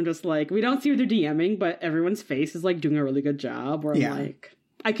good, because I'm just like, we don't see what they're DMing, but everyone's face is like doing a really good job. Where I'm like,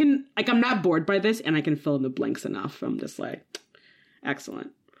 I'm not bored by this, and I can fill in the blanks enough. I'm just like,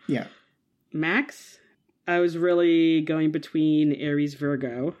 excellent. Yeah. Max, I was really going between Aries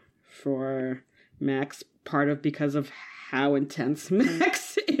Virgo for Max, part of because of how intense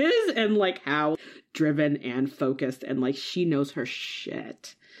Max is, and like how driven and focused, and like she knows her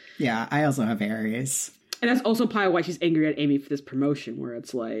shit. Yeah, I also have Aries. And that's also probably why she's angry at Amy for this promotion, where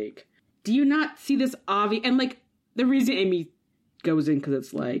it's like, do you not see this obvious? And like, the reason Amy goes in, because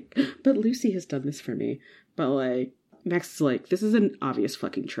it's like, but Lucy has done this for me. But like, Max is like, this is an obvious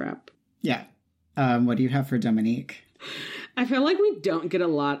fucking trap. Yeah. What do you have for Dominique? I feel like we don't get a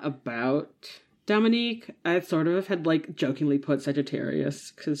lot about Dominique. I sort of had like jokingly put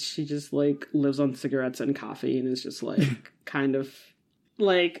Sagittarius, because she just like lives on cigarettes and coffee, and is just like kind of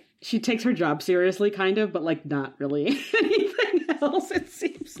like, she takes her job seriously, kind of, but like not really anything else, it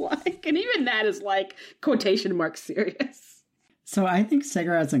seems like. And even that is like quotation marks serious. So I think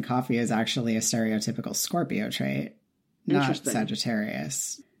cigarettes and coffee is actually a stereotypical Scorpio trait, not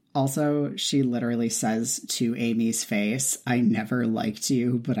Sagittarius. Also, she literally says to Amy's face, I never liked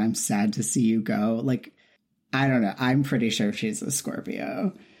you, but I'm sad to see you go. Like, I don't know. I'm pretty sure she's a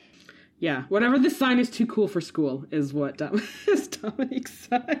Scorpio. Yeah, whatever the sign is too cool for school is what is Dominique's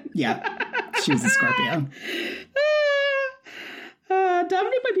sign. Yeah, she's a Scorpio.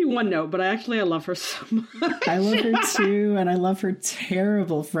 Dominique might be one note, but I love her so much. I love her too, and I love her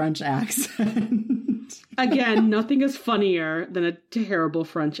terrible French accent. Again, nothing is funnier than a terrible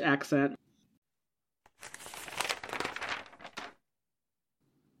French accent.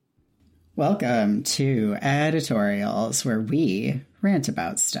 Welcome to Editorials, where we rant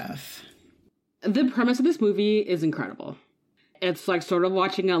about stuff. The premise of this movie is incredible. It's like sort of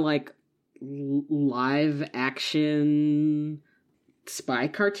watching a like live action spy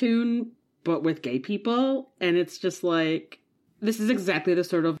cartoon, but with gay people. And it's just like, this is exactly the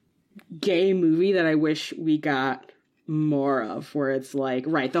sort of gay movie that I wish we got more of, where it's like,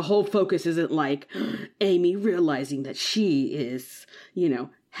 right, the whole focus isn't like Amy realizing that she is, you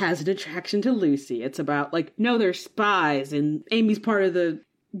know, has an attraction to Lucy. It's about like, no, they're spies, and Amy's part of the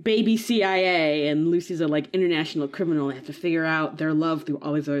baby CIA, and Lucy's a like international criminal. They have to figure out their love through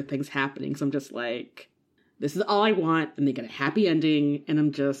all these other things happening. So I'm just like, this is all I want, and they get a happy ending, and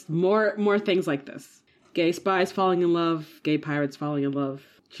I'm just more things like this. Gay spies falling in love, gay pirates falling in love.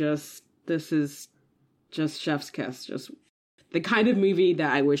 This is just chef's kiss. Just the kind of movie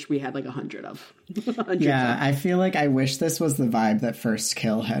that I wish we had like 100 of. 100 yeah, of. I feel like I wish this was the vibe that First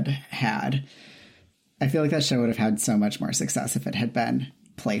Kill had. I feel like that show would have had so much more success if it had been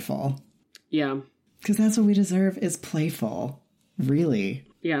playful. Yeah. Because that's what we deserve, is playful. Really.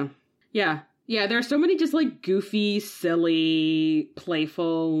 Yeah. Yeah. Yeah, there are so many just like goofy, silly,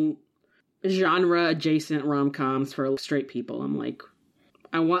 playful, genre-adjacent rom-coms for straight people. I'm like,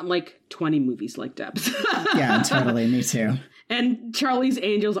 I want like 20 movies like D.E.B.S. Yeah, totally. Me too. And Charlie's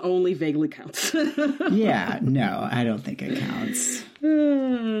Angels only vaguely counts. Yeah, no, I don't think it counts.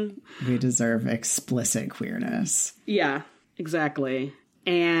 We deserve explicit queerness. Yeah, exactly.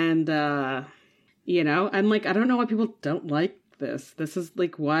 And, you know, I'm like, I don't know why people don't like this. This is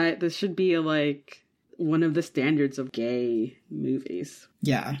like why this should be like one of the standards of gay movies.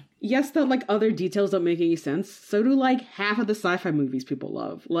 Yeah. Yes, the like other details don't make any sense. So do like half of the sci-fi movies people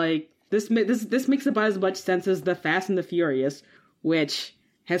love. Like this makes about as much sense as The Fast and the Furious, which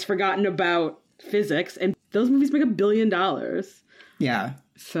has forgotten about physics, and those movies make $1 billion. Yeah.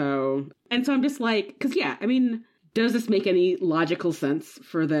 So I'm just like, because yeah, I mean, does this make any logical sense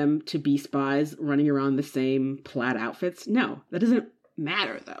for them to be spies running around the same plaid outfits? No, that doesn't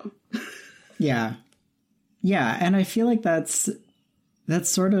matter though. Yeah. Yeah, and I feel like that's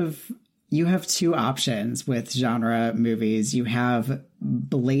sort of, you have two options with genre movies. You have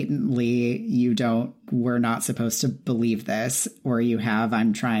blatantly, we're not supposed to believe this, or you have,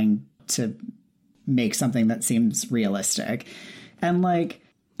 I'm trying to make something that seems realistic. And like,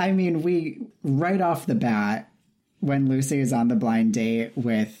 I mean, we, right off the bat, when Lucy is on the blind date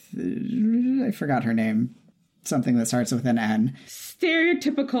with, I forgot her name, something that starts with an N.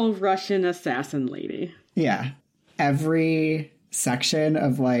 Stereotypical Russian assassin lady. Yeah. Every section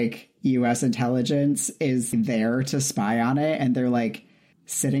of like U.S. intelligence is there to spy on it. And they're like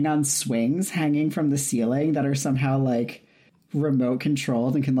sitting on swings hanging from the ceiling that are somehow like remote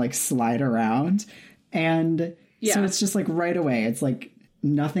controlled and can like slide around. And so it's just like right away, it's like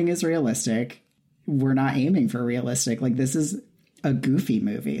nothing is realistic. We're not aiming for realistic. Like, this is a goofy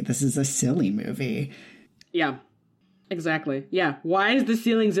movie. This is a silly movie. Yeah, exactly. Yeah. Why is the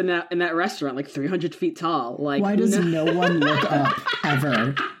ceilings in that restaurant like 300 feet tall? Like, why does no one look up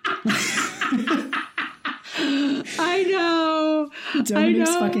ever? I know.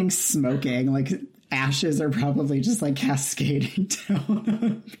 Dominic's fucking smoking. Like, ashes are probably just like cascading down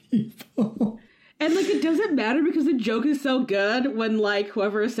on people. And like, it doesn't matter because the joke is so good when like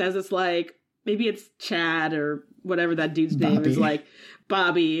whoever says it's like, maybe it's Chad or whatever that dude's name is, like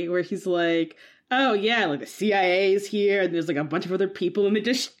Bobby, where he's like, oh yeah, like the CIA is here and there's like a bunch of other people, and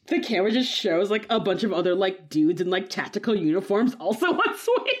the camera just shows like a bunch of other like dudes in like tactical uniforms also on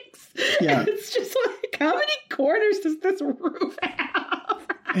swings. Yeah. And it's just like, how many corners does this roof have?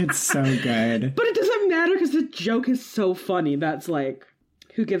 It's so good. But it doesn't matter because the joke is so funny. That's like,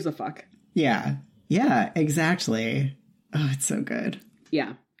 who gives a fuck? Yeah. Yeah, exactly. Oh, it's so good.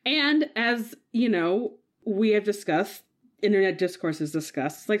 Yeah. And as, you know, we have discussed, internet discourse has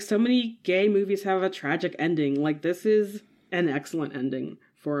discussed, like so many gay movies have a tragic ending. Like this is an excellent ending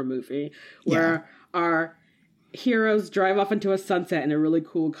for a movie where our heroes drive off into a sunset in a really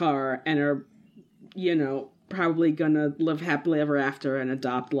cool car and are, you know, probably gonna live happily ever after and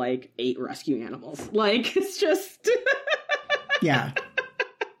adopt like 8 rescue animals. Like, it's just... Yeah.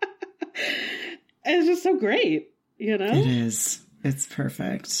 It's just so great, you know? It is. It's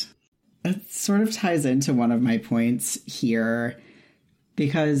perfect. It sort of ties into one of my points here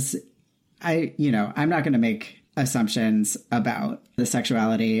because I'm not going to make assumptions about the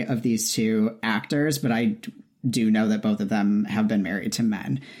sexuality of these two actors, but I do know that both of them have been married to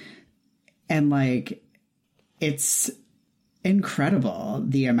men. And like, it's incredible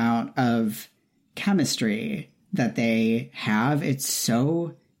the amount of chemistry that they have. It's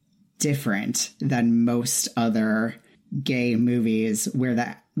so different than most other gay movies where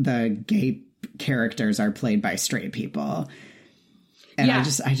the gay characters are played by straight people. And I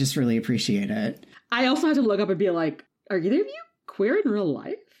just really appreciate it. I also had to look up and be like, are either of you queer in real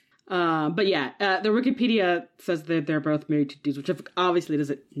life? But yeah, the Wikipedia says that they're both married to dudes, which obviously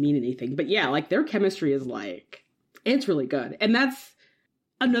doesn't mean anything. But yeah, like their chemistry is like, it's really good. And that's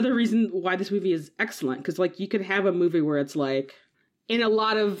another reason why this movie is excellent. Because like you could have a movie where it's like, in a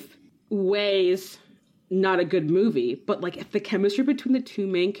lot of ways, not a good movie, but like if the chemistry between the two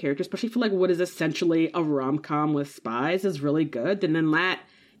main characters, especially for like what is essentially a rom-com with spies, is really good, then that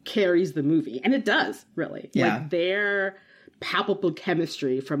carries the movie. And it does, really. Yeah. Like their palpable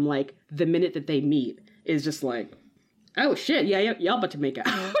chemistry from like the minute that they meet is just like, oh shit, yeah, y'all about to make out.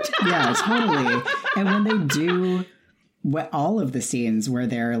 Yeah, totally. And when they do all of the scenes where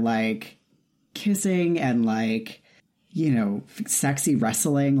they're like kissing and like, you know, sexy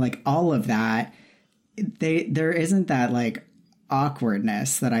wrestling, like all of that, there isn't that like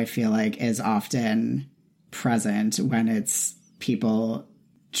awkwardness that I feel like is often present when it's people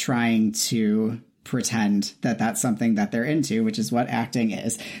trying to pretend that that's something that they're into, which is what acting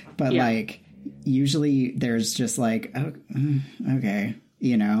is. But like usually there's just like, oh, okay,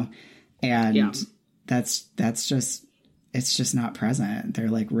 you know, and that's just, it's just not present. They're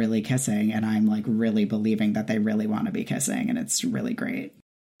like really kissing and I'm like really believing that they really want to be kissing, and it's really great.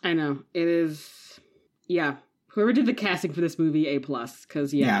 I know. It is. Yeah. Whoever did the casting for this movie, A+,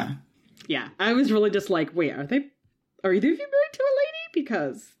 because yeah. I was really just like, wait, are either of you married to a lady?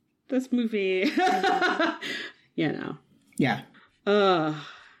 Because this movie, you know. Yeah.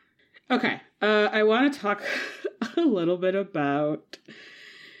 Okay. I want to talk a little bit about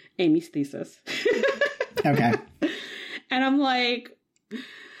Amy's thesis. Okay. And I'm like,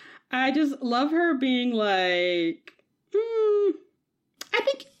 I just love her being like,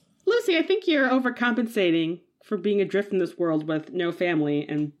 Lucy, I think you're overcompensating for being adrift in this world with no family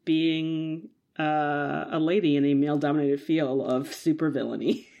and being a lady in a male-dominated field of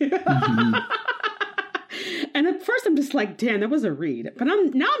supervillainy. Mm-hmm. And at first I'm just like, damn, that was a read. But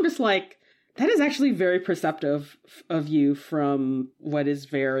I'm just like, that is actually very perceptive of you from what is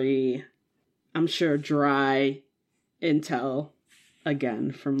very I'm sure, dry intel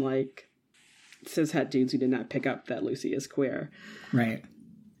again from like cishet dudes who did not pick up that Lucy is queer. Right.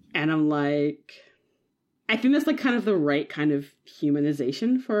 And I'm like, I think that's like kind of the right kind of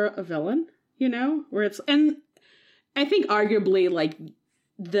humanization for a villain, you know, where it's, and I think arguably like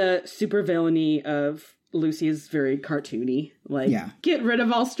the super villainy of Lucy is very cartoony, like get rid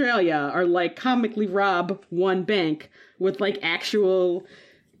of Australia, or like comically rob one bank with like actual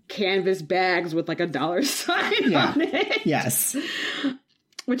canvas bags with like a dollar sign on it. Yes.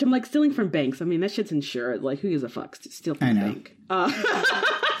 Which I'm like, stealing from banks. I mean, that shit's insured. Like, who gives a fuck? Steal from a bank.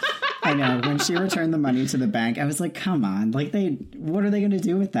 I know. When she returned the money to the bank, I was like, come on. Like, what are they going to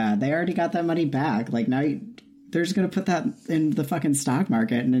do with that? They already got that money back. Like, now they're just going to put that in the fucking stock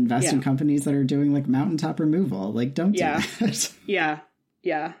market and invest in companies that are doing, like, mountaintop removal. Like, don't do that.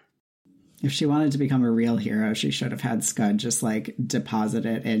 Yeah. If she wanted to become a real hero, she should have had Scud just, like, deposit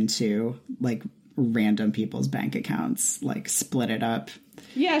it into, like, random people's bank accounts. Like, split it up.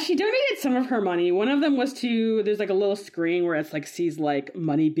 Yeah, she donated some of her money. One of them was to, there's like a little screen where it's like sees like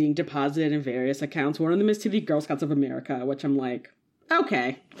money being deposited in various accounts. One of them is to the Girl Scouts of America, which I'm like,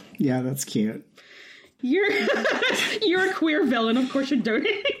 okay. Yeah, that's cute. You're a queer villain. Of course you're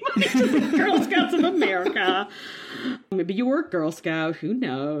donating money to the Girl Scouts of America. Maybe you were a Girl Scout. Who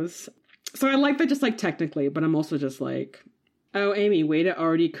knows? So I like that just like technically, but I'm also just like, oh, Amy, way to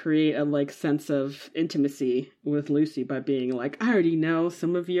already create a, like, sense of intimacy with Lucy by being like, I already know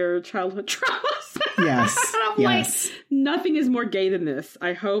some of your childhood traumas. Yes. And I'm like, nothing is more gay than this.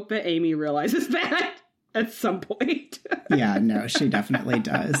 I hope that Amy realizes that at some point. Yeah, no, she definitely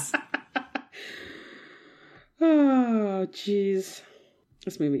does. Oh, jeez.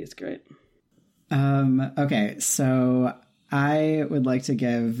 This movie is great. Okay, so I would like to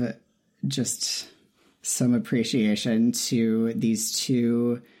give just some appreciation to these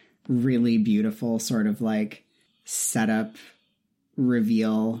two really beautiful sort of like setup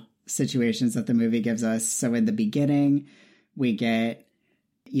reveal situations that the movie gives us. So in the beginning, we get,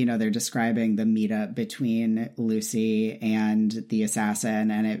 you know, they're describing the meetup between Lucy and the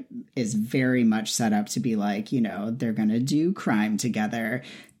assassin, and it is very much set up to be like, you know, they're going to do crime together.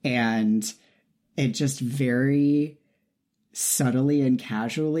 And it just very subtly and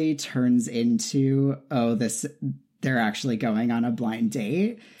casually turns into, they're actually going on a blind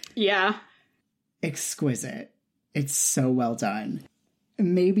date. Yeah. Exquisite. It's so well done.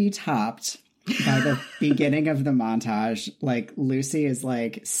 Maybe topped by the beginning of the montage. Like, Lucy is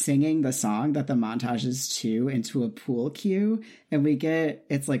like singing the song that the montage is to into a pool cue, and we get,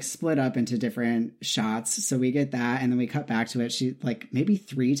 it's like split up into different shots, so we get that, and then we cut back to it, she like maybe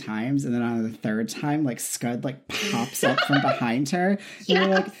 3 times, and then on the 3rd time, like, Scud like pops up from behind her, and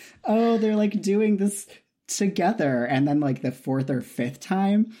we're like, oh, they're like doing this together. And then like the 4th or 5th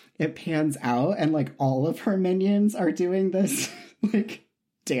time it pans out, and like all of her minions are doing this like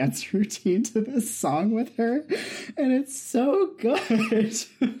dance routine to this song with her, and it's so good.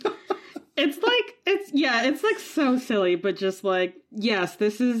 It's like so silly, but just like, yes,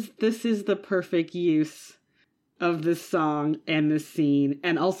 this is the perfect use of this song and this scene,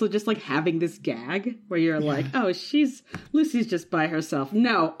 and also just like having this gag where you're like, oh, Lucy's just by herself.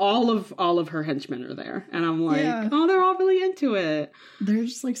 No, all of her henchmen are there, and I'm like, oh, they're all really into it. They're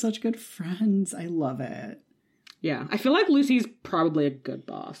just like such good friends. I love it. Yeah, I feel like Lucy's probably a good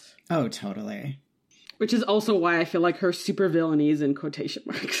boss. Oh, totally. Which is also why I feel like her super villainy is in quotation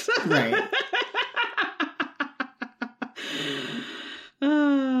marks. Right.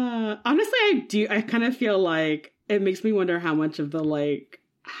 Honestly, I kind of feel like it makes me wonder how much of the like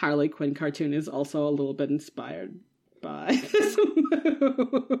Harley Quinn cartoon is also a little bit inspired by this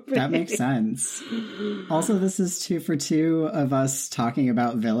movie. That makes sense. Also, this is 2 for 2 of us talking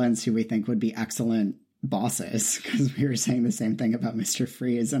about villains who we think would be excellent bosses, because we were saying the same thing about Mr.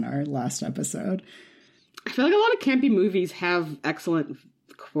 Freeze in our last episode. I feel like a lot of campy movies have excellent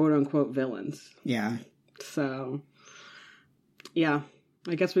quote-unquote villains. Yeah. So, yeah.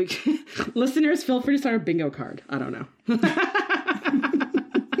 I guess we listeners, feel free to start a bingo card. I don't know.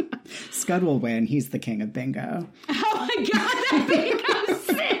 Scud will win. He's the king of bingo. Oh my god, that bingo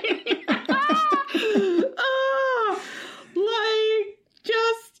scene! Oh, like,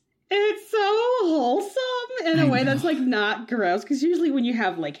 just, it's so wholesome in a way that's like not gross, because usually when you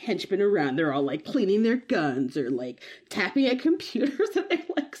have like henchmen around, they're all like cleaning their guns or like tapping at computers, and they're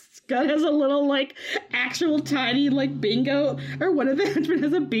like, Scud has a little like actual tiny like bingo, or one of the henchmen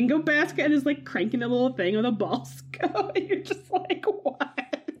has a bingo basket and is like cranking a little thing with a ball go, and you're just like, what?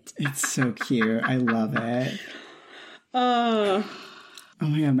 It's so cute. I love it. Oh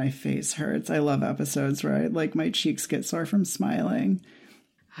my god, my face hurts. I love episodes where my cheeks get sore from smiling.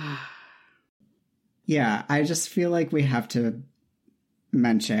 Yeah, I just feel like we have to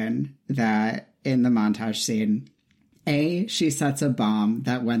mention that in the montage scene, she sets a bomb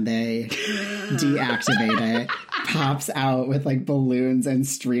that when they deactivate it, pops out with like balloons and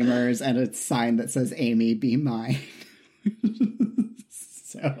streamers and a sign that says, Amy, be mine.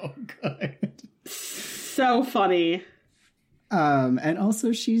 So good. So funny. And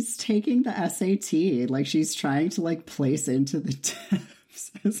also she's taking the SAT. Like she's trying to like place into the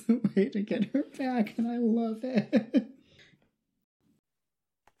D.E.B.S as a way to get her back. And I love it.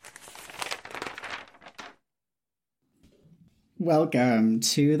 Welcome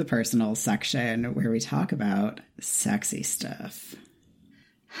to the personal section where we talk about sexy stuff.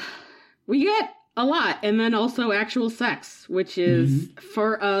 We get a lot, and then also actual sex, which is,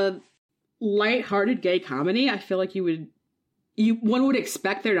 for a lighthearted gay comedy, I feel like one would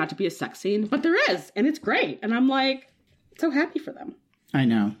expect there not to be a sex scene, but there is, and it's great, and I'm like, so happy for them. I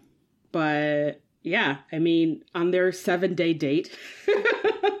know. But, yeah, I mean, on their 7-day date...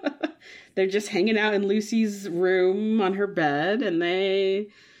 They're just hanging out in Lucy's room on her bed, and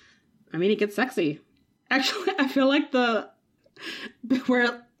it gets sexy. Actually, I feel like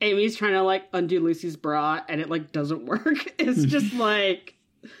where Amy's trying to, like, undo Lucy's bra, and it, like, doesn't work. It's just, like,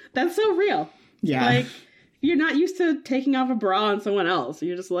 that's so real. Yeah. Like, you're not used to taking off a bra on someone else.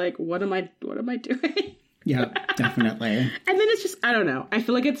 You're just like, what am I doing? Yep, definitely. And then it's just, I don't know. I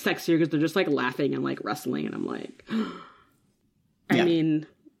feel like it's sexier because they're just, like, laughing and, like, wrestling, and I'm like... I mean...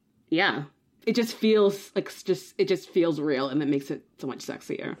 Yeah, it just feels like it just feels real, and it makes it so much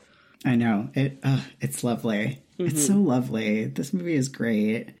sexier. I know it's lovely. Mm-hmm. It's so lovely. This movie is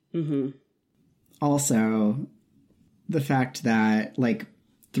great. Mm-hmm. Also, the fact that like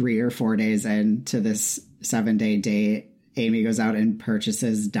 3 or 4 days into this 7-day date, Amy goes out and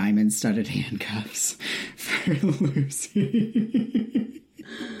purchases diamond-studded handcuffs for Lucy.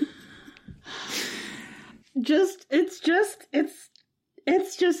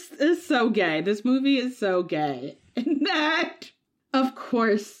 It's so gay. This movie is so gay. And that, of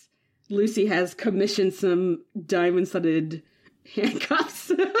course, Lucy has commissioned some diamond-studded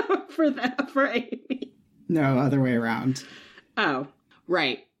handcuffs for Amy. No, other way around. Oh,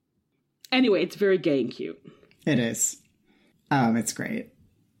 right. Anyway, it's very gay and cute. It is. It's great.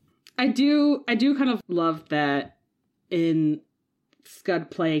 I do kind of love that in Scud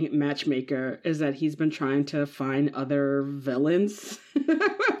playing matchmaker is that he's been trying to find other villains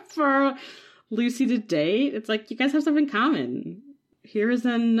for Lucy to date. It's like, you guys have something in common. Here is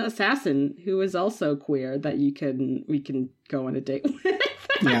an assassin who is also queer that we can go on a date with.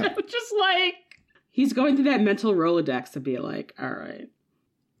 Yeah. Just like, he's going through that mental Rolodex to be like, all right,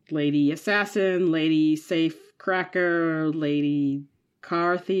 lady assassin, lady safe cracker, lady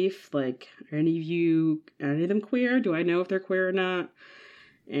car thief, like, are any of them queer? Do I know if they're queer or not?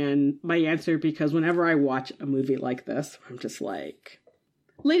 And my answer, because whenever I watch a movie like this, I'm just like,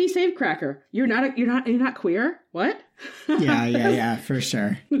 lady safecracker, you're not queer? What? Yeah, for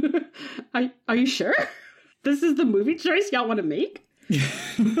sure. Are you sure? This is the movie choice y'all want to make?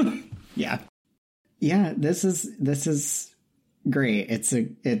 Yeah. This is great.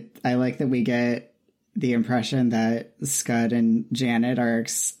 I like that we get the impression that Scud and Janet are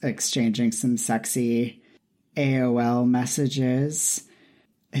exchanging some sexy AOL messages.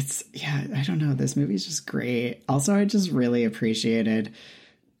 I don't know. This movie's just great. Also, I just really appreciated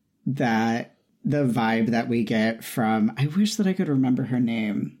that the vibe that we get from, I wish that I could remember her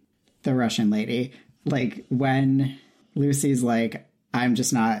name, the Russian lady. Like, when Lucy's like, I'm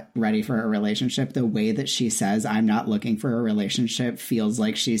just not ready for a relationship, the way that she says, I'm not looking for a relationship, feels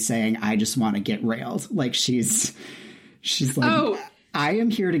like she's saying, I just want to get railed. Like, she's like, oh, I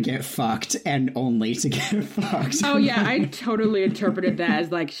am here to get fucked and only to get fucked. Oh, yeah. I totally interpreted that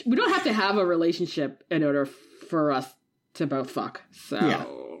as like, we don't have to have a relationship in order for us to both fuck.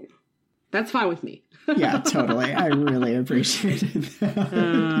 So that's fine with me. Yeah, totally. I really appreciated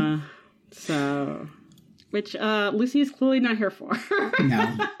that. Which Lucy is clearly not here for.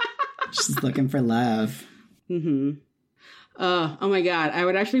 No. She's looking for love. Mm-hmm. Oh my god, I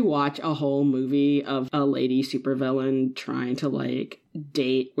would actually watch a whole movie of a lady supervillain trying to, like,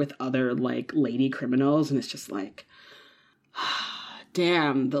 date with other, like, lady criminals, and it's just like,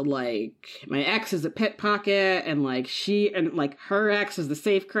 damn, my ex is a pickpocket, and, like, her ex is the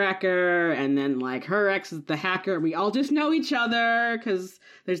safecracker, and then, like, her ex is the hacker, and we all just know each other, because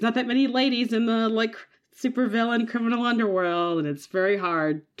there's not that many ladies in the, like, supervillain criminal underworld, and it's very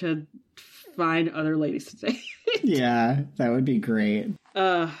hard to find other ladies to date. Yeah, that would be great.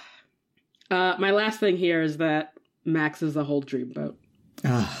 My last thing here is that Max is the whole dreamboat.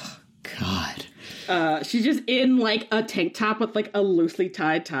 Oh, God. She's just in, like, a tank top with, like, a loosely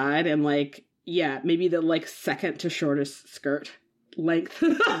tied, and, like, maybe the like second to shortest skirt length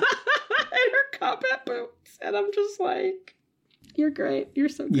and her combat boots. And I'm just like, you're great. You're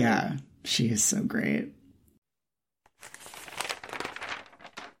so great. Yeah, she is so great.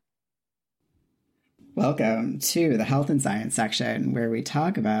 Welcome to the health and science section, where we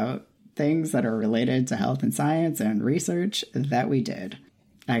talk about things that are related to health and science and research that we did.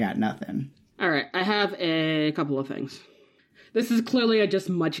 I got nothing. All right, I have a couple of things. This is clearly a just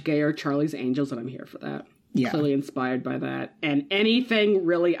much gayer Charlie's Angels, and I'm here for that. Yeah. Clearly inspired by that. And anything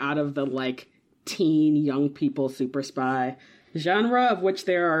really out of the, like, teen, young people super spy genre, of which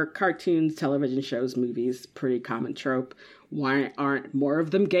there are cartoons, television shows, movies, pretty common trope. Why aren't more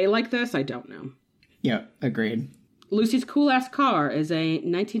of them gay like this? I don't know. Yep, agreed. Lucy's cool-ass car is a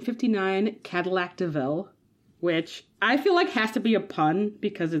 1959 Cadillac DeVille, which I feel like has to be a pun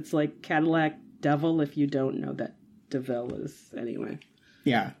because it's like Cadillac Devil if you don't know that DeVille is anyway.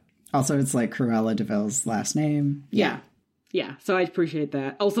 Yeah. Also, it's like Cruella DeVille's last name. Yeah. So I appreciate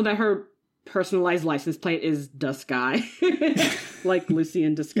that. Also that her personalized license plate is the Sky. Like Lucy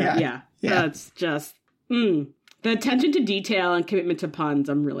in Disguise. Yeah. That's just... The attention to detail and commitment to puns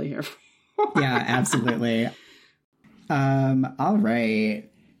I'm really here for. Yeah, absolutely. All right.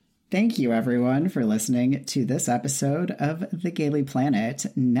 Thank you, everyone, for listening to this episode of The Gaily Planet.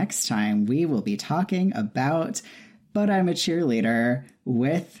 Next time, we will be talking about But I'm a Cheerleader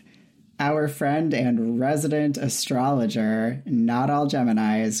with our friend and resident astrologer, not all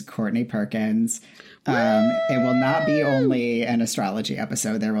Geminis, Courtney Perkins. It will not be only an astrology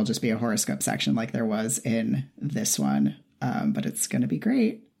episode. There will just be a horoscope section like there was in this one. But it's going to be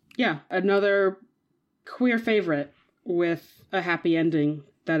great. Yeah, another queer favorite with a happy ending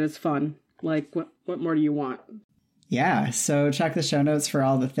that is fun. Like, what more do you want? Yeah, so check the show notes for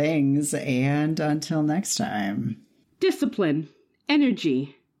all the things, and until next time. Discipline,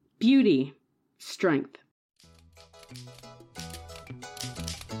 energy, beauty, strength.